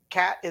like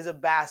Cat is a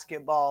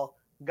basketball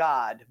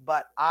god,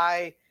 but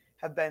I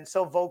have been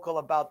so vocal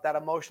about that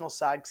emotional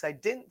side because I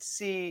didn't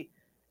see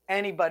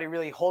anybody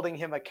really holding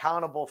him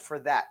accountable for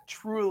that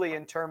truly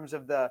in terms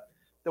of the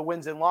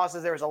wins and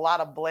losses. There was a lot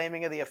of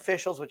blaming of the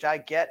officials, which I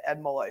get.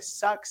 Ed Molloy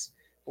sucks.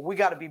 But we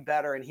got to be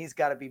better, and he's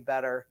got to be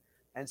better.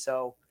 And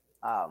so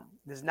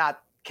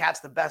Cat's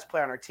the best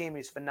player on our team.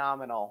 He's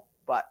phenomenal.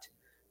 But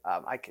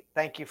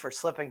thank you for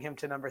slipping him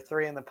to number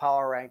 3 in the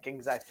power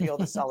rankings. I feel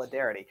the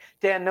solidarity.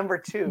 Dan, number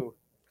 2.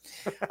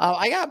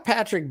 I got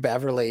Patrick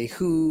Beverley,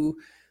 who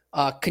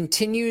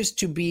continues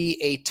to be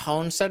a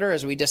tone setter,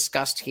 as we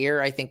discussed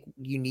here. I think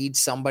you need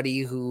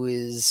somebody who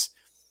is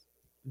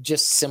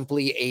just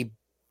simply a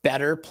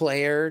better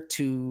player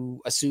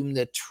to assume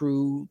the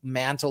true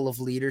mantle of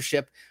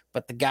leadership,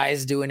 but the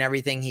guy's doing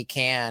everything he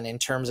can in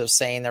terms of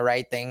saying the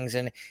right things.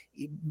 And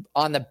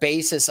on the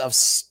basis of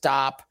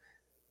stop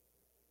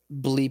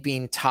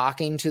bleeping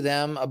talking to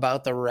them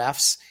about the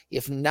refs,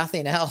 if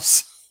nothing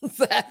else,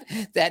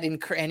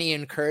 any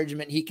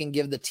encouragement he can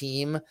give the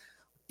team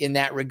in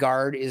that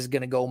regard is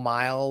going to go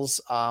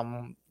miles.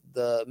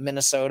 The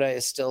Minnesota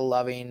is still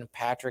loving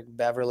Patrick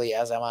Beverley,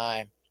 as am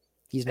I.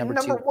 He's number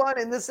 2. Number 1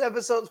 in this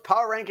episode's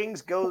power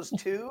rankings goes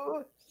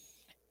to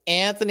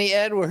Anthony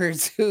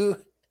Edwards, who,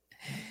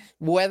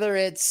 whether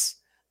it's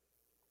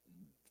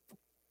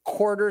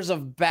quarters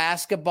of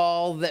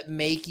basketball that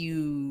make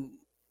you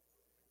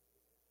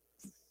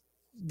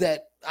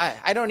that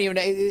I don't even,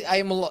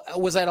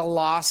 was at a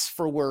loss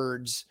for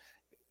words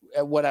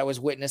at what I was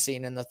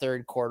witnessing in the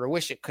third quarter.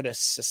 Wish it could have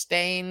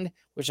sustained,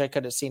 wish I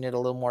could have seen it a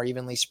little more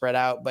evenly spread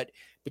out, but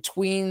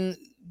between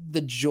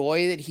the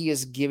joy that he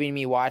is giving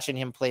me watching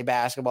him play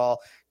basketball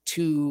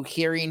to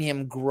hearing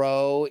him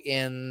grow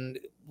in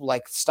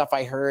like stuff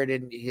I heard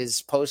in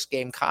his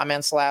post-game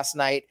comments last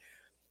night,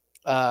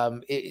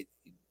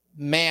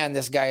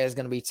 this guy is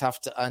going to be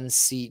tough to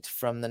unseat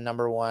from the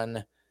number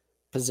 1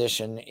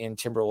 position in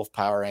Timberwolf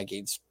power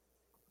rankings.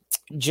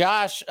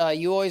 Josh,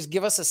 you always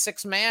give us a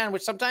 6th man,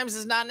 which sometimes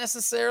is not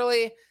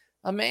necessarily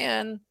a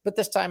man, but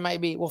this time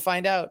might be. We'll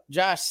find out.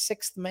 Josh,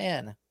 6th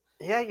man.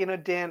 Yeah,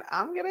 Dan,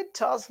 I'm going to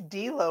toss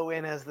D'Lo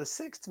in as the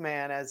 6th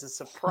man as a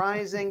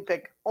surprising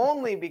pick,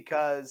 only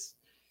because,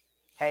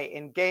 hey,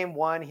 in game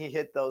 1, he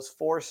hit those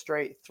 4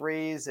 straight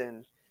threes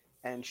and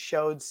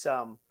showed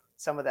some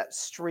of that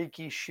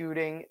streaky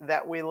shooting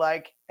that we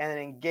like. And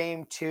in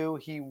game 2,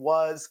 he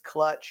was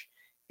clutch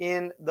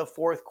in the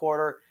fourth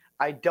quarter.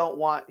 I don't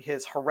want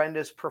his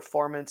horrendous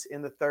performance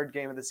in the third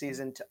game of the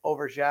season to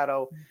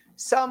overshadow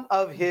some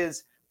of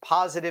his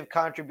positive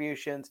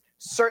contributions.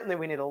 Certainly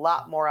we need a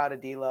lot more out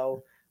of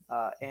D'Lo,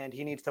 and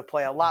he needs to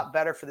play a lot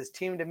better for this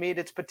team to meet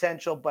its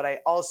potential, but I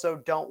also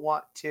don't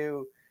want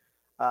to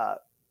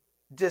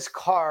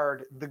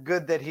discard the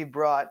good that he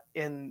brought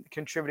in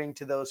contributing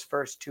to those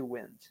first 2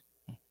 wins.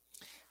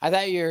 I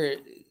thought you were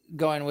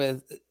going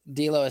with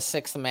D'Lo as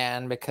 6th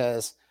man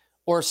because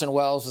Orson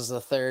Welles was the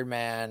 3rd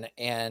man,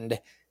 and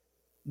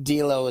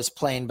D'Lo is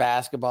playing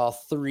basketball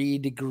 3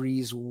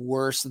 degrees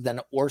worse than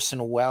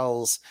Orson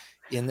Welles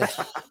in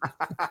the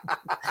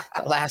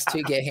last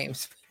 2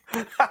 games.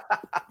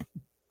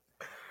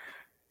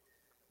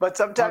 But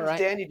sometimes, right,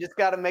 Dan, you just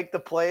got to make the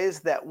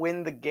plays that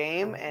win the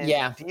game.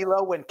 And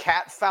D'Lo, when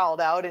Cat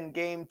fouled out in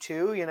game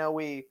 2,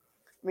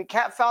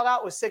 Cat fouled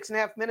out with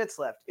 6.5 minutes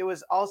left. It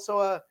was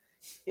also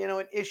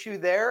an issue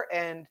there.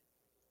 And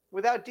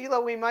without D'Lo,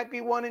 we might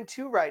be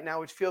 1-2 right now,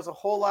 which feels a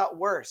whole lot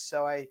worse.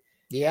 So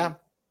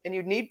and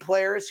you need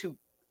players who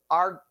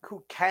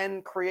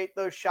can create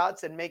those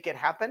shots and make it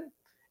happen.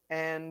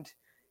 And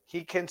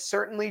he can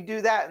certainly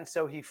do that. And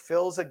so he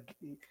fills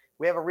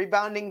we have a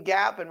rebounding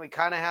gap and we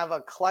kind of have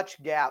a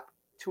clutch gap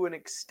to an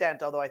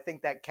extent, although I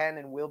think that can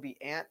and will be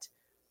Ant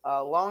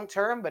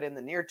long-term, but in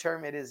the near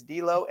term, it is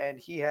D'Lo, and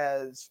he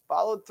has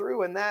followed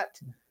through in that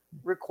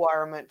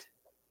requirement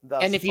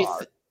thus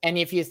far. And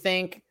if you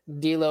think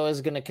D'Lo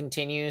is going to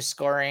continue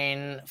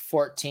scoring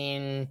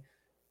 14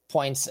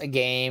 points a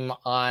game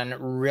on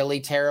really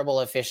terrible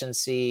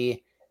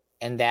efficiency,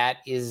 and that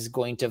is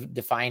going to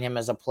define him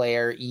as a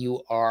player,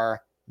 you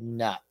are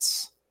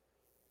nuts.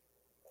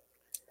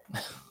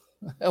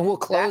 And we'll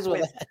close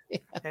with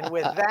that. And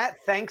with that,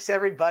 thanks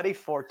everybody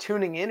for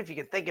tuning in. If you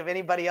can think of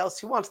anybody else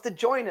who wants to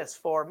join us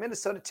for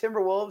Minnesota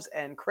Timberwolves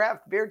and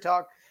Craft Beer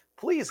Talk,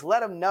 please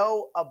let them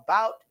know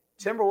about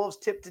Timberwolves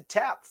Tip to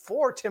Tap.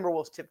 For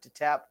Timberwolves Tip to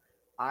Tap,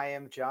 I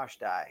am Josh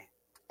Dye.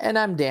 And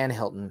I'm Dan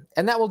Hilton.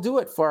 And that will do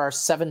it for our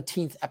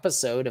 17th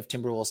episode of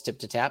Timberwolves Tip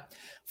to Tap.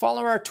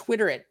 Follow our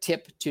Twitter at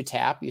Tip to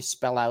Tap. You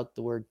spell out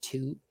the word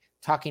two,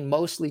 talking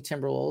mostly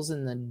Timberwolves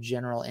and the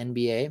general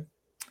NBA.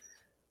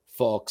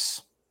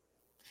 Folks,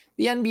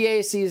 the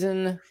NBA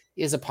season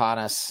is upon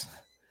us.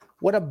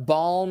 What a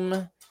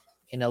balm,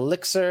 an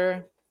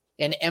elixir,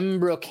 an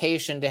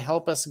embrocation to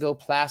help us go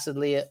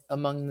placidly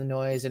among the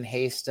noise and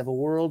haste of a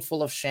world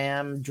full of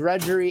sham,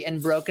 drudgery,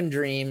 and broken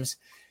dreams,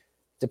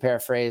 to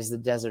paraphrase The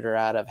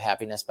Desiderata of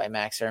Happiness by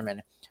Max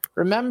Ehrman.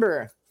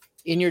 Remember,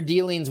 in your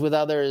dealings with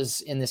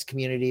others in this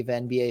community of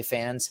NBA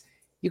fans,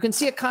 you can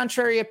see a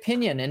contrary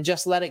opinion and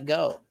just let it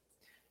go.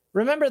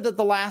 Remember that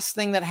the last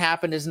thing that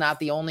happened is not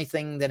the only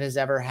thing that has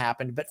ever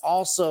happened, but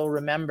also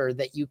remember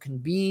that you can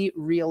be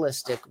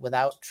realistic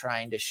without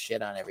trying to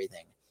shit on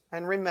everything.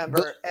 And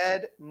remember,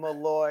 Ed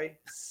Malloy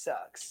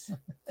sucks.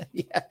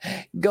 Yeah.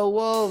 Go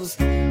Wolves.